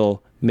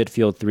ideal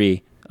midfield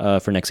three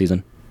for next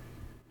season?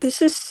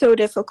 This is so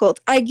difficult.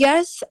 I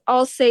guess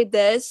I'll say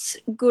this.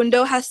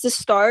 Gundo has to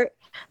start.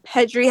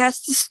 Pedri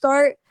has to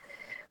start.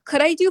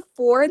 Could I do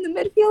 4 in the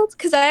midfield?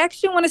 Because I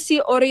actually want to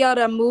see Oriol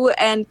Ramu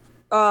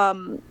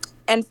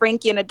and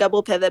Frankie in a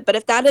double pivot. But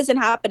if that doesn't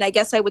happen, I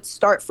guess I would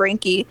start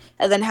Frankie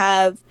and then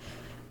have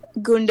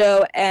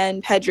Gundo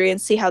and Pedri and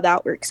see how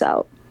that works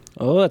out.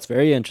 Oh, that's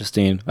very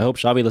interesting. I hope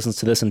Xavi listens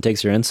to this and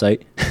takes your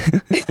insight.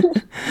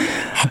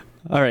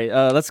 All right,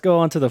 let's go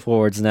on to the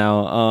forwards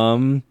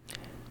now.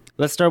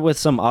 Let's start with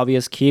some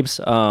obvious keeps.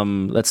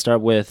 Let's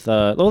start with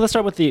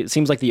the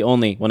seems like the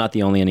only, well, not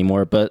the only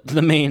anymore, but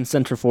the main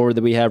center forward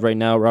that we have right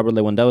now, Robert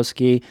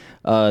Lewandowski,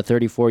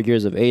 34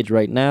 years of age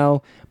right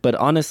now. But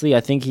honestly,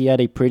 I think he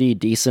had a pretty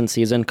decent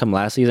season come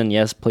last season.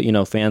 Yes,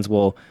 fans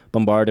will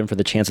bombard him for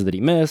the chances that he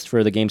missed,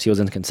 for the games he was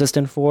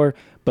inconsistent for.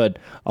 But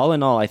all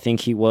in all, I think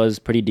he was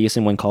pretty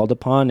decent when called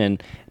upon,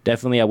 and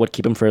definitely I would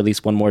keep him for at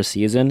least one more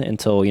season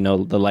until,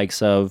 the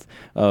likes of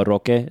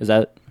Roque. Is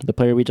that the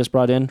player we just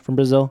brought in from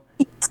Brazil?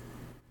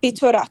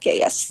 Vitor Roque,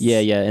 yes.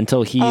 Yeah,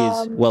 until he's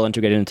well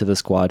integrated into the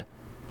squad.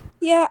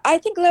 Yeah, I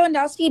think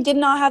Lewandowski did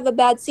not have a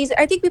bad season.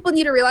 I think people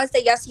need to realize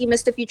that, yes, he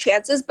missed a few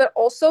chances, but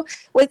also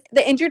with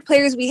the injured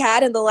players we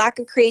had and the lack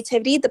of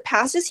creativity, the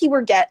passes he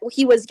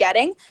was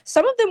getting,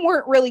 some of them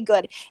weren't really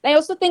good. And I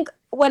also think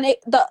when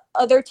the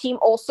other team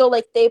also,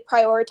 they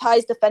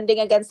prioritize defending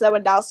against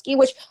Lewandowski,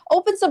 which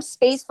opens up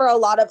space for a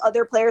lot of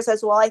other players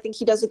as well. I think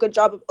he does a good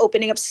job of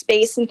opening up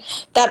space, and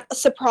that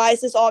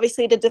surprises,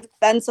 obviously, the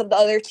defense of the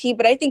other team.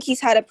 But I think he's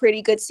had a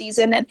pretty good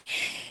season, and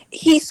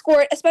he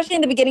scored, especially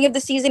in the beginning of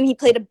the season, he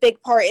played a big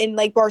part in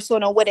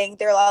Barcelona winning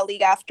their La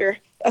Liga after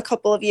a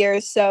couple of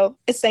years. So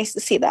it's nice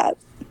to see that.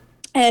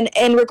 And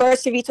in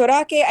regards to Vitor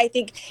Roque, I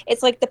think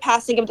it's the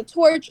passing of the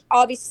torch.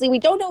 Obviously, we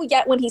don't know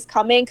yet when he's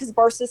coming because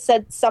Barca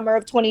said summer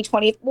of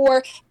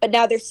 2024, but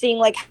now they're seeing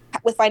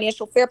with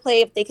financial fair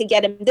play if they could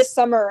get him this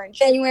summer or in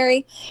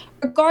January.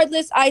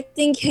 Regardless, I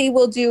think he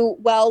will do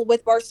well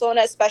with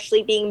Barcelona,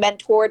 especially being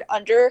mentored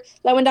under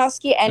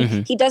Lewandowski.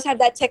 And he does have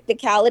that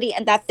technicality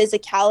and that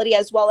physicality,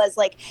 as well as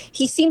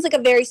he seems like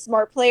a very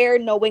smart player,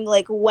 knowing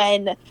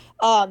when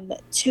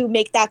to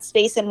make that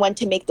space and when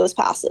to make those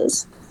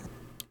passes.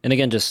 And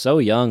again, just so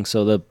young,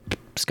 so the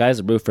sky's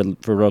the roof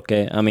for Roque.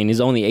 I mean, he's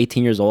only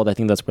 18 years old. I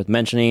think that's worth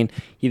mentioning.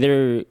 He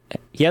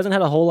hasn't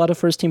had a whole lot of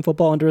first-team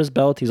football under his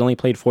belt. He's only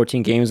played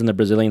 14 games in the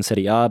Brazilian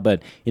Serie A,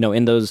 but,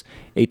 in those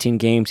 18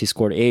 games, he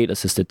scored 8,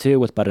 assisted 2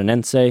 with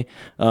Paranense,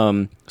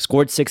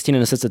 scored 16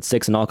 and assisted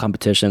 6 in all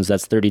competitions.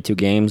 That's 32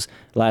 games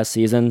last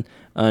season.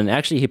 And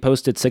actually, he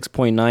posted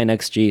 6.9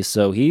 XG,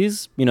 so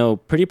he's,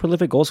 pretty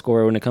prolific goal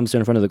scorer when it comes to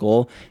in front of the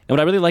goal. And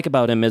what I really like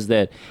about him is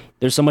that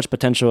there's so much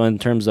potential in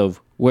terms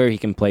of where he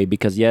can play,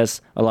 because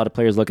yes, a lot of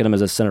players look at him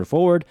as a center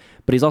forward,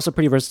 but he's also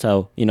pretty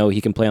versatile.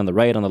 He can play on the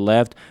right, on the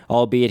left,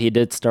 albeit he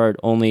did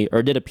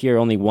appear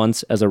only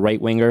once as a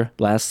right winger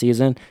last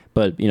season,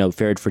 but,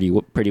 fared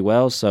pretty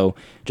well. So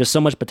just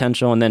so much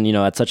potential. And then,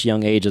 at such a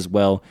young age as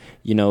well,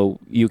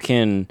 you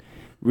can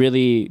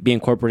really be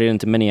incorporated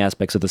into many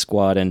aspects of the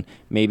squad, and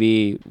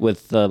maybe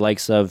with the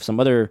likes of some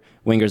other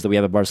wingers that we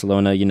have at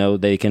Barcelona,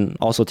 they can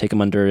also take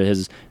him under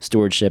his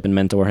stewardship and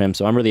mentor him.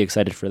 So I'm really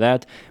excited for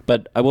that.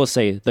 But I will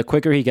say, the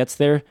quicker he gets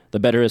there, the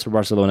better it is for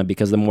Barcelona,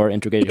 because the more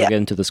integrated he'll get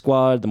into the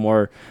squad, the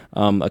more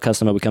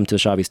accustomed we become to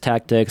Xavi's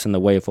tactics and the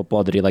way of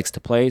football that he likes to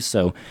play.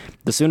 So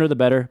the sooner the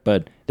better,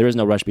 but there is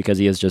no rush because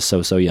he is just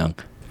so young.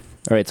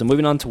 All right, so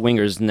moving on to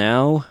wingers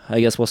now.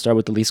 I guess we'll start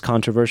with the least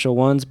controversial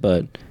ones,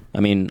 but I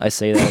mean, I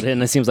say that,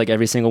 and it seems like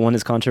every single one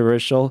is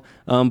controversial.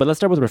 But let's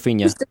start with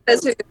Rafinha.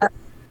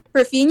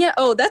 Rafinha?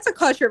 Oh, that's a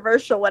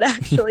controversial one,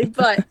 actually.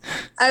 But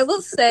I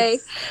will say,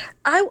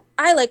 I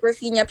like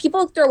Rafinha.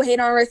 People throw hate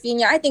on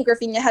Rafinha. I think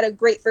Rafinha had a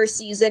great first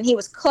season. He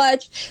was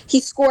clutch. He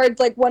scored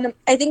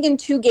I think in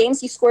 2 games,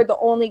 he scored the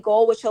only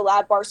goal, which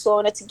allowed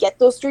Barcelona to get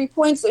those 3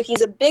 points. So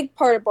he's a big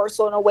part of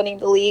Barcelona winning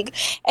the league.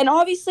 And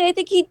obviously, I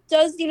think he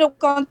does,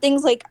 work on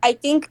things I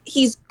think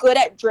he's good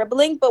at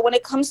dribbling, but when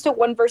it comes to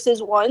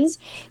 1-versus-1s,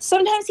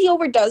 sometimes he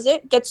overdoes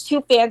it, gets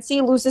too fancy,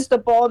 loses the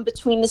ball in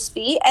between his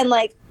feet, and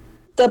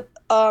the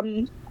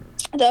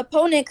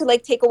opponent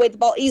could take away the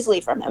ball easily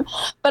from him.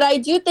 But I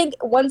do think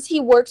once he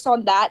works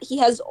on that, he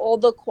has all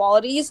the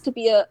qualities to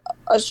be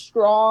a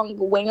strong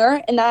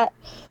winger in that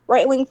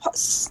right wing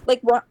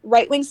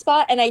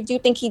spot. And I do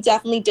think he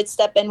definitely did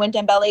step in when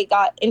Dembele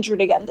got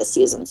injured again this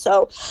season.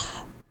 So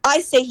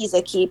I say he's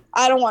a keep.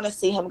 I don't want to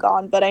see him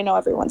gone, but I know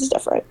everyone's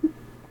different.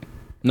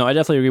 No, I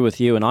definitely agree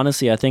with you. And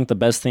honestly, I think the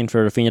best thing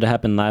for Rafinha to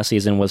happen last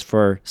season was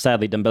for,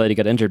 sadly, Dembele to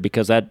get injured,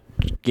 because that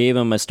gave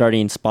him a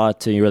starting spot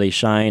to really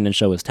shine and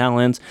show his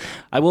talents.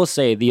 I will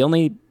say, the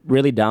only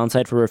really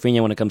downside for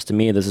Rafinha when it comes to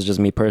me, this is just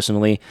me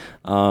personally,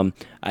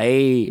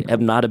 I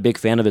am not a big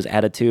fan of his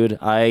attitude.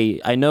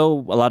 I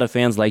know a lot of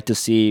fans like to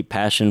see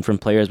passion from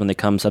players when they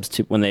come off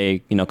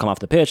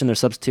the pitch and they're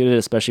substituted,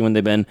 especially when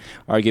they've been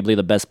arguably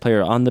the best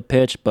player on the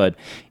pitch. But,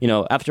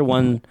 after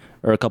one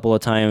or a couple of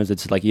times,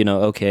 it's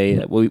okay,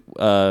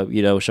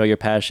 show your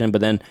passion.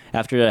 But then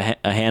after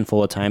a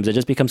handful of times, it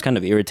just becomes kind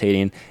of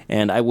irritating.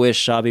 And I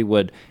wish Xavi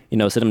would,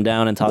 sit him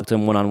down and talk to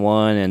him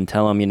one-on-one and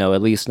tell him,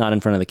 at least not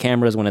in front of the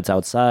cameras when it's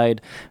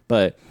outside.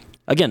 But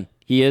again,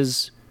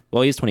 he's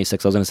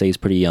 26. I was going to say he's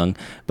pretty young.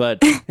 But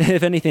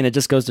if anything, it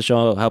just goes to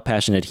show how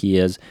passionate he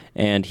is.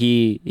 And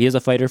he is a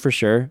fighter for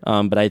sure.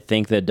 But I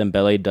think that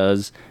Dembele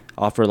does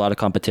offer a lot of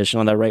competition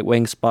on that right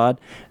wing spot.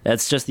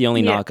 That's just the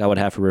only knock I would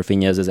have for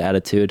Rafinha is his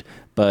attitude.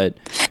 But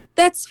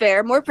That's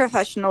fair. More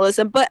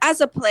professionalism. But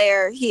as a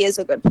player, he is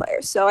a good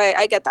player. So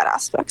I get that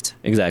aspect.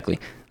 Exactly.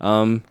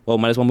 Well,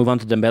 might as well move on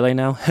to Dembele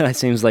now. It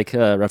seems like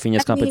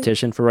Rafinha's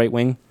competition for right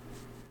wing.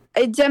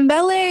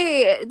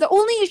 Dembele, the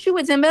only issue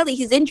with Dembele,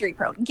 he's injury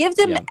prone.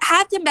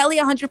 Have Dembele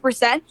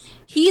 100%.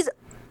 He's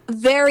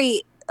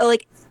very,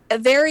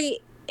 very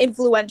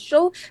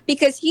influential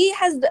because he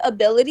has the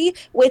ability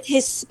with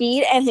his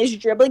speed and his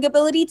dribbling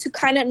ability to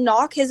kind of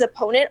knock his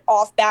opponent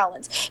off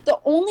balance. The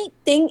only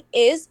thing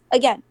is,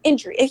 again,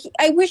 injury.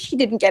 I wish he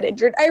didn't get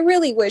injured. I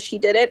really wish he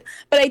didn't,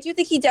 but I do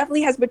think he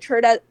definitely has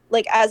matured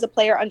as a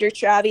player under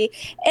Xavi.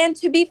 And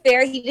to be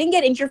fair, he didn't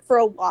get injured for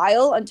a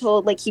while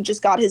until he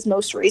just got his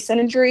most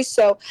recent injury.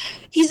 So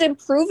he's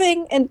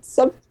improving in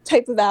some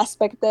type of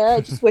aspect there.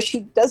 I just wish he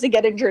doesn't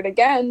get injured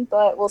again,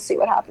 but we'll see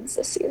what happens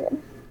this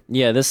season.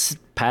 Yeah, this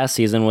past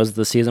season was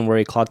the season where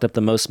he clocked up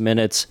the most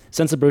minutes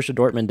since the Borussia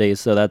Dortmund days,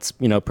 so that's,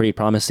 pretty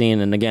promising.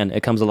 And again,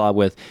 it comes a lot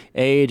with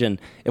age, and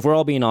if we're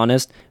all being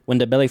honest, when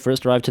Dembele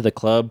first arrived to the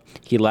club,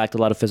 he lacked a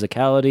lot of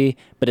physicality,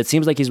 but it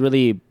seems like he's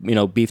really,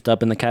 beefed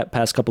up in the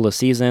past couple of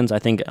seasons. I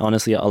think,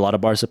 honestly, a lot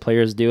of Barca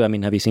players do. I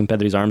mean, have you seen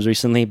Pedri's arms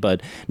recently?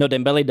 But no,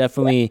 Dembele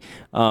definitely...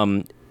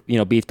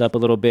 beefed up a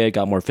little bit,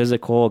 got more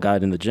physical,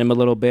 got in the gym a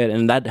little bit,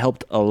 and that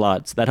helped a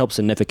lot. So that helped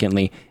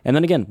significantly. And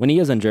then again, when he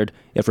is injured,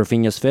 if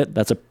Rafinha's fit,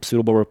 that's a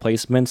suitable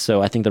replacement.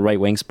 So I think the right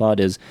wing spot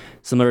is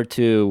similar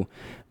to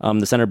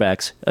the center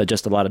backs,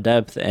 just a lot of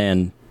depth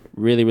and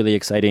really, really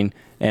exciting.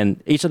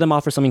 And each of them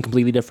offers something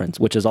completely different,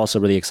 which is also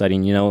really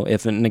exciting.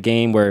 If in a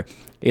game where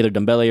either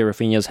Dembele or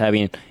Rafinha is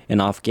having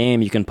an off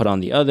game, you can put on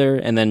the other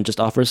and then just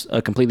offers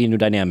a completely new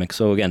dynamic.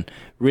 So again,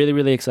 really,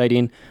 really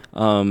exciting.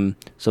 So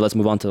let's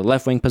move on to the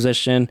left wing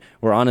position,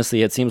 where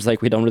honestly, it seems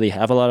like we don't really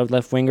have a lot of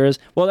left wingers.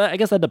 Well, I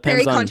guess that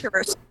depends on... Very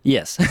controversial.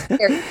 Yes.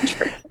 Very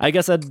controversial. I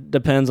guess that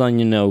depends on,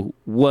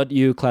 what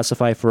you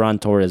classify Ferran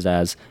Torres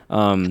as.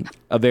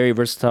 A very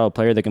versatile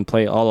player that can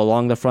play all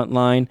along the front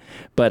line,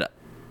 but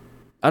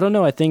I don't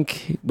know. I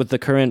think with the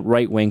current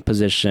right wing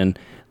position,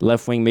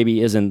 left wing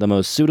maybe isn't the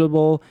most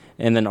suitable,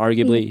 and then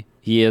arguably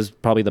he is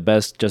probably the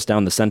best just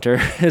down the center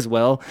as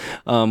well.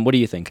 What do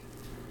you think?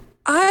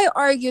 I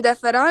argue that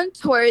Ferran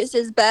Torres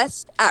is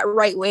best at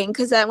right wing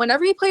because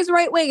whenever he plays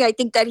right wing, I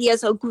think that he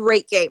has a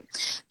great game.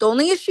 The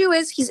only issue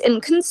is he's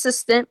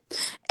inconsistent,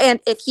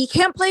 and if he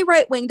can't play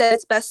right wing, then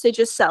it's best to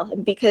just sell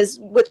him because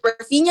with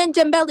Rafinha and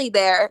Dembele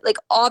there,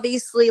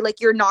 obviously,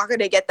 you're not going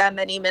to get that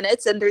many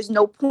minutes, and there's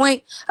no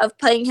point of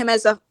playing him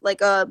as center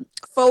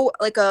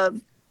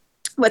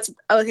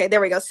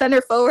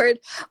forward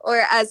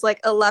or as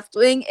a left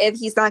wing if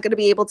he's not going to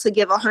be able to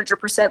give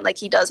 100% like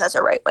he does as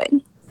a right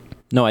wing.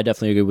 No, I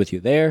definitely agree with you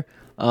there.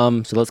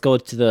 So let's go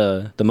to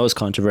the most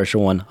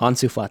controversial one,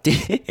 Ansu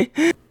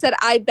Fati. Said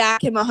I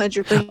back him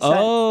 100%.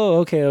 Oh,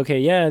 okay,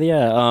 yeah. Do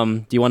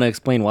you want to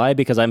explain why?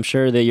 Because I'm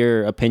sure that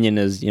your opinion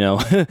is,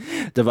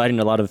 dividing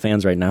a lot of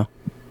fans right now.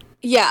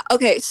 Yeah,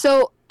 okay,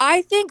 so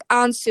I think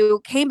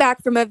Ansu came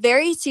back from a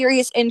very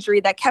serious injury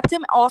that kept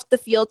him off the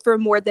field for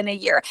more than a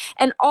year.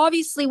 And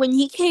obviously, when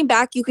he came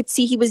back, you could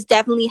see he was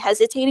definitely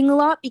hesitating a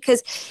lot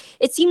because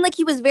it seemed like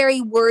he was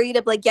very worried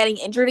of getting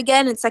injured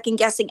again and second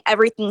guessing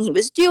everything he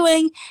was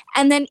doing.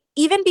 And then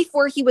even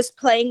before he was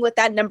playing with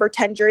that number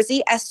 10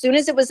 jersey, as soon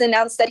as it was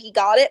announced that he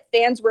got it,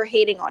 fans were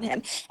hating on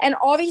him. And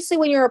obviously,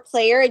 when you're a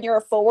player and you're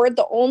a forward,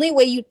 the only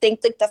way you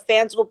think the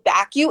fans will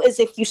back you is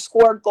if you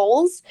score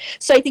goals.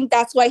 So I think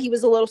that's why he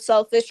was a little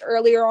selfish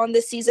earlier on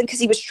this season because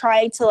he was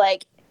trying to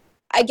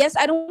I guess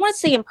I don't want to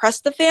say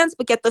impress the fans,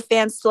 but get the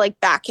fans to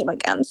back him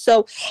again.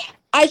 So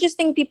I just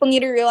think people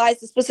need to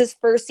realize this was his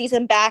first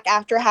season back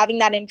after having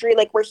that injury,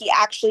 where he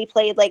actually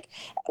played,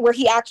 where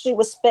he actually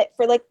was fit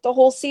for the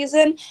whole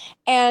season.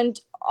 And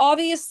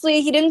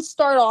obviously he didn't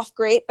start off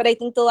great, but I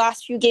think the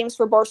last few games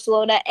for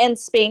Barcelona and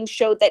Spain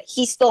showed that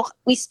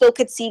we still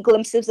could see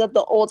glimpses of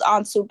the old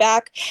Ansu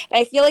back. And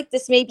I feel like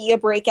this may be a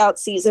breakout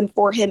season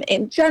for him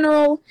in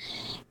general.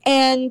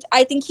 And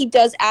I think he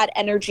does add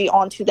energy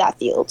onto that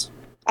field,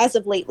 as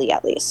of lately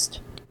at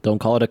least. Don't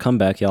call it a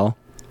comeback, y'all.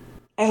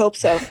 I hope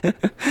so.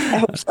 I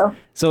hope so.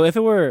 So if it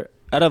were,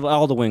 out of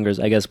all the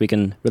wingers, I guess we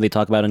can really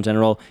talk about in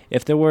general,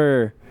 if there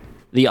were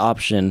the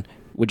option,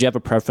 would you have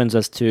a preference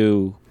as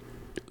to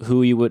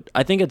who you would...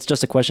 I think it's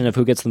just a question of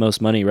who gets the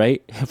most money,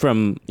 right?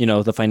 From,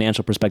 the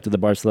financial perspective, the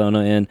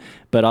Barcelona in.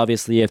 But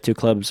obviously, if two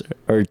clubs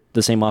or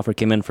the same offer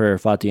came in for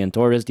Fati and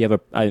Torres, do you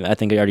have I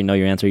think I already know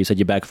your answer. You said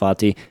you back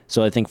Fati.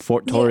 So I think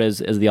Torres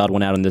is the odd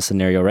one out in this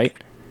scenario, right?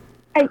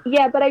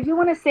 But I do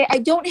want to say I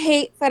don't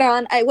hate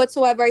Ferran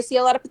whatsoever. I see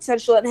a lot of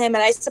potential in him,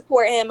 and I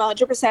support him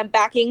 100%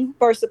 backing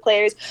Barca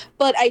players.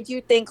 But I do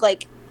think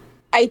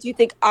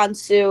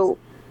Ansu...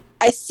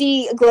 I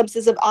see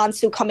glimpses of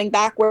Ansu coming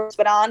back where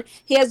Ferran.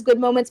 He has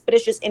good moments, but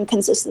it's just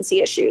inconsistency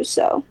issues.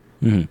 So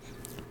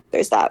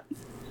there's that.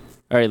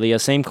 All right, Leah,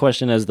 same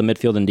question as the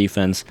midfield and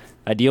defense.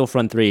 Ideal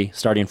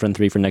starting front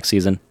three for next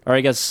season. Or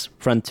I guess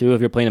front two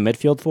if you're playing a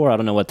midfield four. I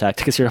don't know what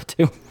tactics you're up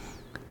to.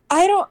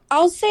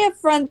 I'll say a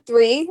front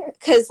three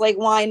because,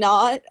 why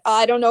not?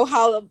 I don't know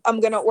how I'm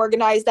going to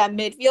organize that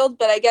midfield,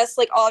 but I guess,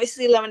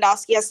 obviously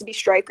Lewandowski has to be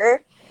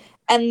striker.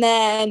 And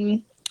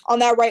then on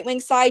that right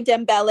wing side,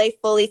 Dembele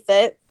fully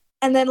fit.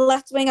 And then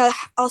left wing,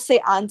 I'll say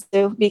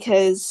Ansu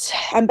because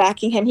I'm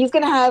backing him. He's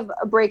going to have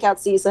a breakout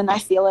season. I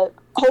feel it.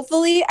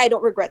 Hopefully, I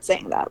don't regret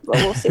saying that, but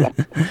we'll see.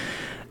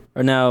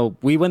 Now,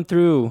 we went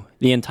through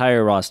the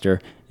entire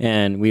roster,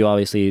 and we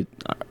obviously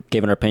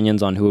gave our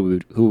opinions on who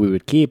we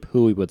would keep,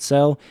 who we would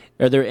sell.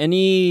 Are there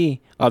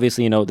any,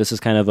 obviously, this is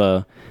kind of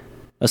a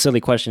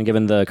silly question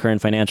given the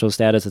current financial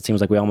status. It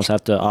seems like we almost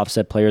have to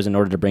offset players in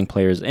order to bring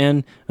players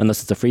in,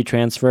 unless it's a free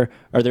transfer.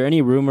 Are there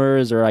any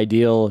rumors or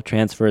ideal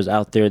transfers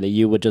out there that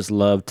you would just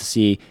love to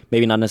see,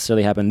 maybe not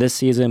necessarily happen this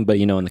season, but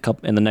in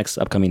the next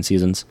upcoming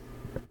seasons?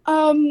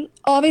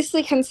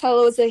 Obviously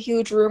Cancelo is a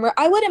huge rumor.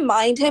 I wouldn't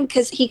mind him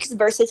because he's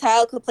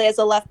versatile, could play as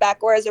a left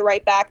back or as a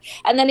right back,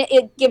 and then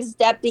it gives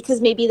depth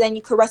because maybe then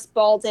you could rest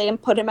Balde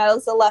and put him out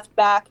as a left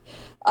back.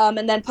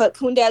 And then put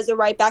Koundé as a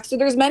right back. So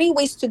there's many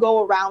ways to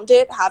go around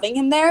it, having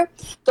him there.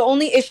 The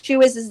only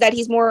issue is that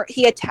he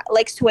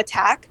likes to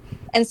attack,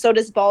 and so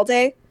does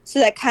Balde. So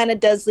that kind of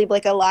does leave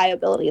like a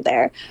liability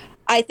there.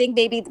 I think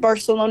maybe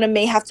Barcelona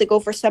may have to go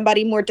for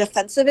somebody more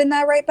defensive in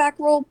that right back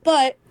role,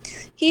 but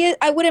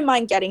I wouldn't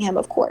mind getting him,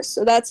 of course.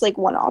 So that's like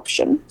one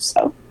option.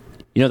 So.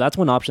 That's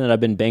one option that I've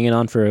been banging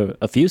on for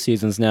a few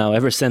seasons now,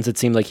 ever since it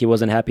seemed like he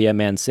wasn't happy at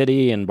Man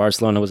City and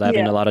Barcelona was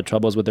having a lot of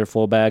troubles with their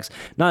fullbacks.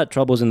 Not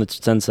troubles in the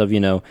sense of,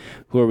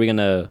 who are we going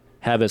to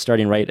have as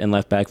starting right and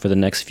left back for the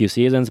next few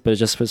seasons, but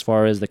just as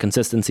far as the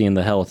consistency and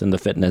the health and the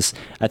fitness.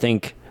 I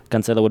think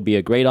Cancelo would be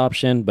a great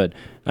option, but,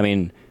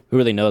 who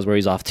really knows where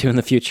he's off to in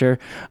the future?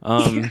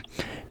 And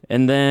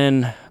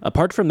then,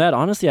 apart from that,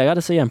 honestly, I got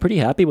to say I'm pretty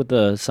happy with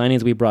the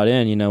signings we brought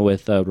in,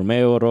 with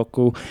Romeo,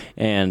 Roku,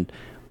 and...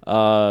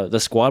 the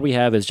squad we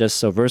have is just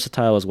so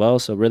versatile as well.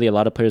 So really a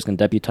lot of players can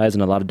deputize in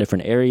a lot of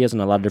different areas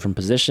and a lot of different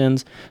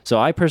positions. So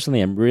I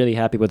personally am really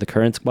happy with the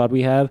current squad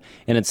we have.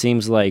 And it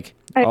seems like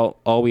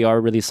all we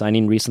are really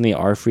signing recently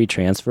are free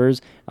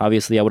transfers.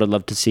 Obviously, I would have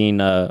loved to seen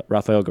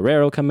Rafael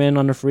Guerrero come in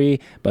on a free,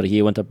 but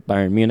he went to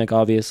Bayern Munich,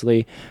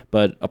 obviously.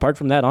 But apart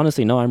from that,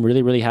 honestly, no, I'm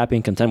really, really happy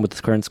and content with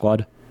this current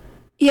squad.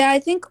 Yeah,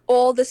 I think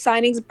all the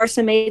signings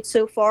Barca made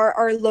so far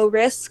are low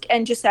risk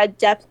and just add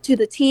depth to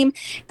the team.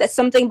 That's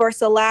something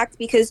Barca lacked,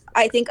 because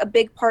I think a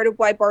big part of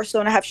why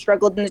Barcelona have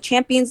struggled in the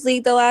Champions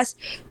League the last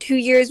 2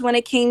 years when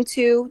it came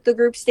to the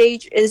group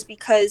stage is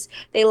because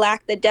they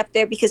lacked the depth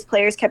there because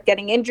players kept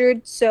getting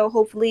injured. So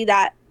hopefully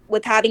that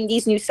with having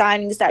these new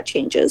signings, that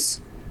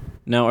changes.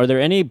 Now, are there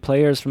any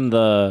players from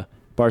the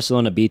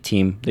Barcelona B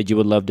team that you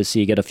would love to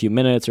see get a few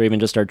minutes or even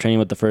just start training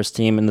with the first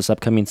team in this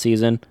upcoming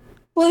season?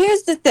 Well,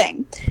 here's the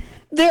thing.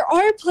 There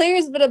are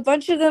players, but a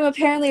bunch of them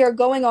apparently are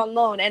going on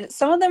loan. And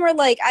some of them are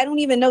I don't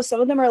even know. Some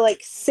of them are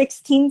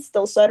 16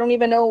 still. So I don't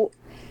even know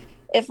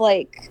if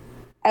I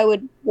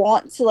would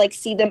want to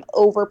see them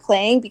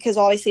overplaying, because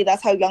obviously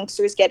that's how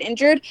youngsters get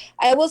injured.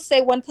 I will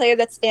say one player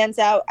that stands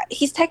out.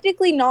 He's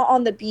technically not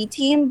on the B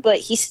team, but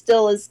he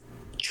still is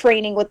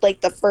training with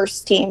the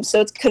first team. So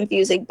it's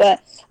confusing.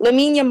 But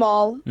Lamine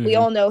Yamal, we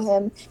all know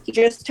him. He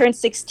just turned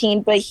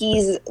 16, but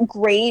he's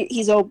great.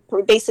 He's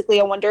basically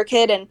a wonder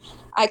kid, and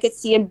I could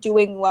see him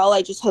doing well.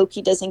 I just hope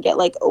he doesn't get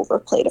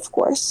overplayed, of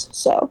course.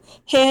 So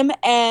him,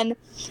 and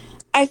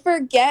I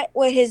forget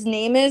what his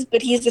name is,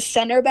 but he's the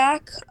center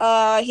back.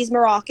 He's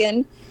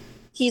Moroccan.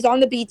 He's on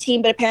the B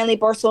team, but apparently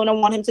Barcelona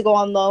want him to go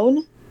on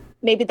loan.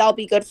 Maybe that'll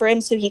be good for him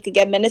so he could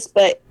get minutes.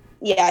 But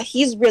yeah,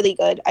 he's really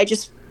good. I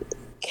just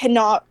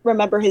cannot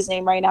remember his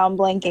name right now. I'm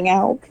blanking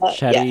out.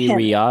 Shadi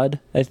Riyadh,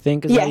 I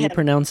think is how you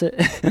pronounce it.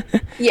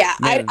 Yeah,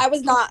 I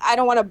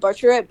don't want to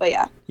butcher it, but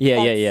yeah.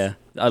 Yeah.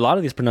 A lot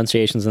of these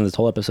pronunciations in this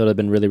whole episode have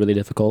been really, really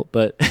difficult,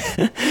 but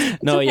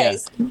no, okay.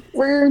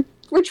 We're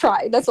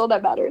trying. That's all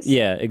that matters.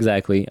 Yeah,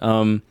 exactly.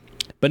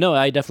 But no,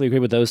 I definitely agree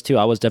with those two.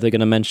 I was definitely going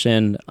to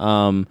mention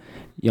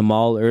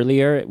Yamal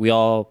earlier. We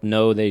all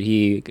know that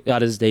he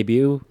got his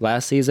debut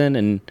last season,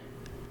 and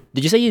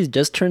did you say he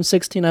just turned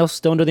 16? I was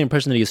still under the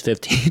impression that he was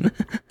 15.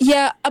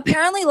 Yeah,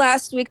 apparently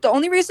last week. The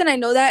only reason I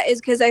know that is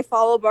because I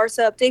follow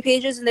Barca update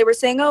pages, and they were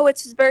saying, "Oh,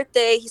 it's his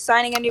birthday. He's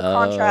signing a new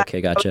contract."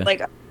 Okay,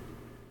 gotcha.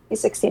 He's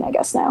 16, I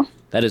guess now.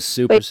 That is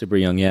super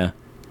young. Yeah.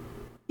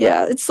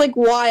 Yeah, it's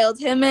wild.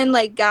 Him and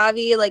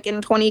Gavi,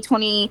 in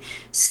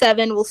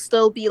 2027, will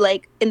still be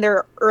in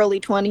their early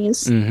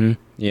 20s. Mm-hmm.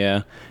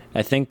 Yeah.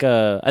 I think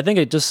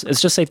it's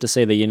just safe to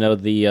say that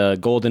the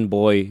Golden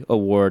Boy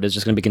Award is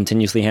just going to be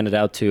continuously handed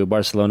out to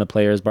Barcelona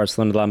players,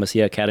 Barcelona La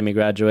Masia Academy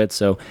graduates.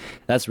 So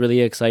that's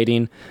really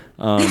exciting.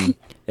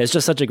 It's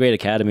just such a great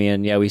academy,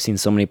 and yeah, we've seen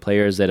so many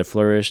players that have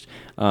flourished.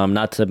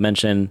 Not without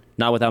mentioning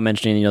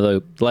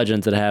the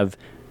legends that have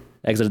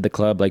exited the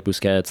club, like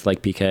Busquets,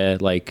 like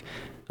Piqué, like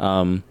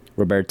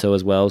Roberto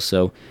as well.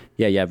 So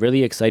yeah,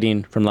 really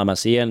exciting from La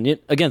Masia. And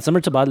again,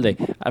 similar to Balde,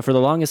 for the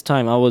longest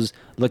time, I was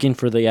looking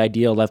for the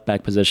ideal left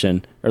back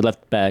position, or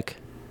left back,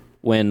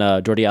 when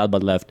Jordi Alba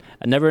left.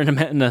 I never in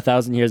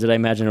 1,000 years did I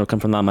imagine it would come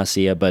from La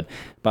Masia, but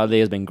Balde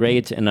has been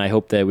great, and I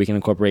hope that we can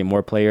incorporate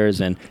more players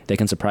and they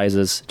can surprise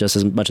us just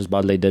as much as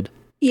Balde did.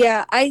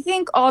 Yeah, I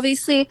think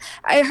obviously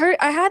I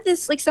had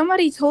this like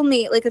somebody told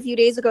me like a few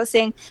days ago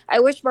saying I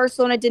wish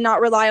Barcelona did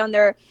not relied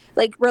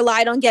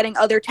on getting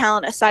other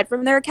talent aside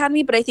from their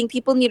academy, but I think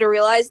people need to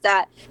realize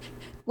that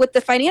with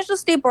the financial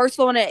state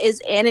Barcelona is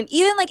in, and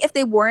even like if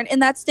they weren't in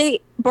that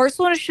state,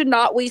 Barcelona should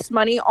not waste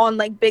money on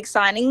like big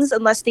signings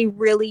unless they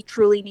really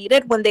truly need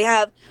it when they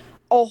have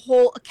a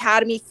whole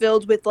academy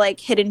filled with like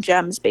hidden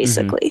gems Mm-hmm.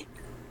 basically.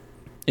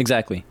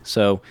 Exactly.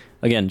 So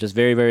again, just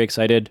very, very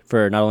excited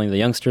for not only the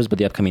youngsters but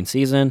the upcoming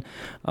season.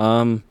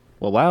 Well,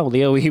 wow,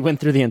 Leo, we went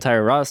through the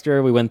entire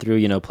roster. We went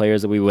through,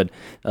 players that we would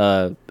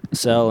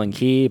sell and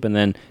keep, and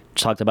then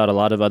talked about a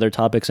lot of other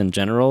topics in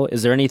general.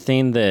 Is there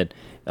anything that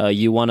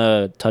you want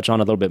to touch on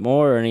a little bit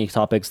more, or any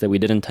topics that we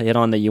didn't hit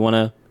on that you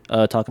want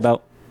to talk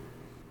about?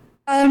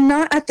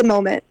 Not at the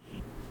moment.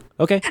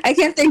 Okay. I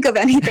can't think of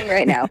anything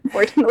right now,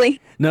 unfortunately.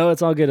 No,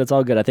 it's all good. It's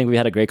all good. I think we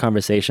had a great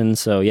conversation.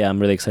 So yeah, I'm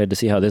really excited to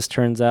see how this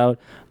turns out.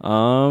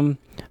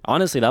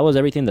 Honestly, that was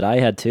everything that I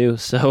had too.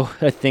 So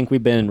I think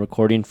we've been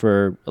recording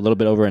for a little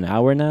bit over an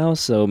hour now.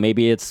 So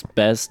maybe it's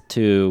best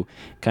to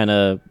kind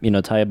of,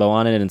 tie a bow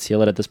on it and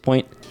seal it at this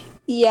point.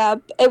 Yeah,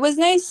 it was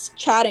nice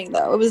chatting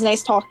though. It was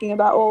nice talking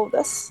about all of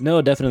this.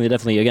 No, definitely,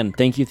 definitely. Again,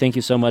 thank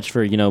you so much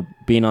for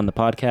being on the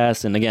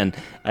podcast. And again,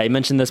 I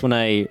mentioned this when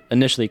I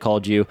initially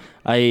called you.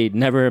 I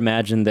never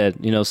imagined that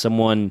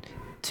someone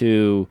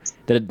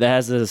that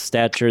has the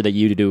stature that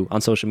you do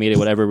on social media,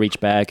 whatever, reach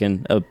back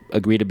and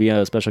agree to be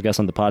a special guest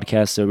on the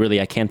podcast. So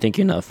really, I can't thank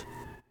you enough.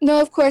 No,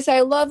 of course.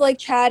 I love like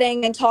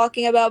chatting and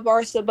talking about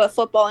Barca, but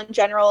football in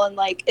general, and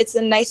like it's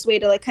a nice way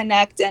to like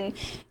connect. And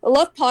I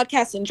love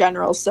podcasts in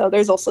general, so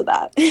there's also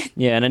that.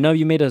 Yeah, and I know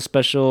you made a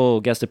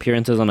special guest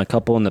appearances on a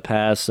couple in the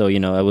past, so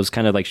I was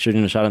kind of like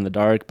shooting a shot in the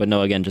dark. But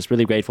no, again, just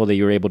really grateful that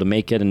you were able to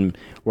make it and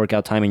work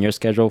out time in your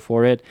schedule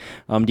for it.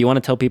 Do you want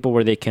to tell people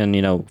where they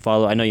can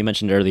follow? I know you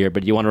mentioned earlier,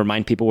 but do you want to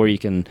remind people where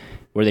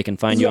they can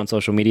find you on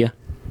social media?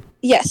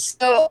 Yes.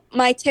 So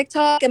my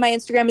TikTok and my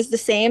Instagram is the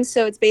same.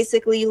 So it's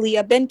basically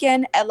Leah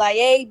Binkin,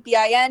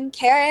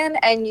 LIABINKN,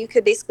 and you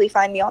could basically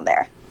find me on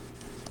there.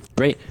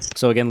 Great.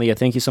 So again, Leah,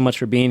 thank you so much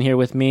for being here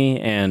with me,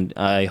 and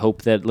I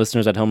hope that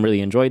listeners at home really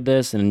enjoyed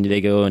this and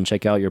they go and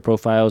check out your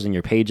profiles and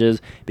your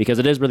pages, because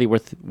it is really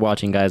worth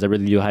watching, guys. I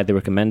really do highly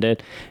recommend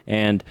it.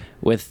 And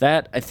with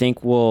that, I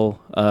think we'll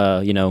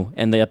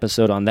end the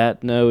episode on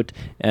that note.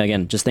 And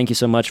again, just thank you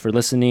so much for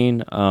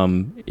listening.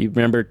 You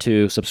remember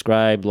to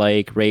subscribe,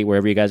 like, rate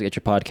wherever you guys get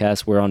your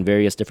podcasts. We're on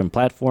various different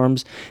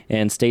platforms,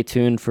 and stay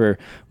tuned for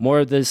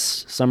more of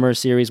this summer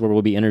series where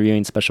we'll be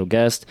interviewing special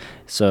guests.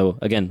 So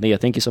again, Leah,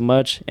 thank you so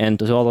much. And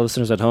to all the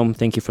listeners at home,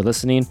 thank you for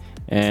listening,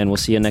 and we'll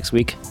see you next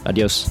week.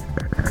 Adios.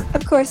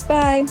 Of course.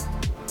 Bye.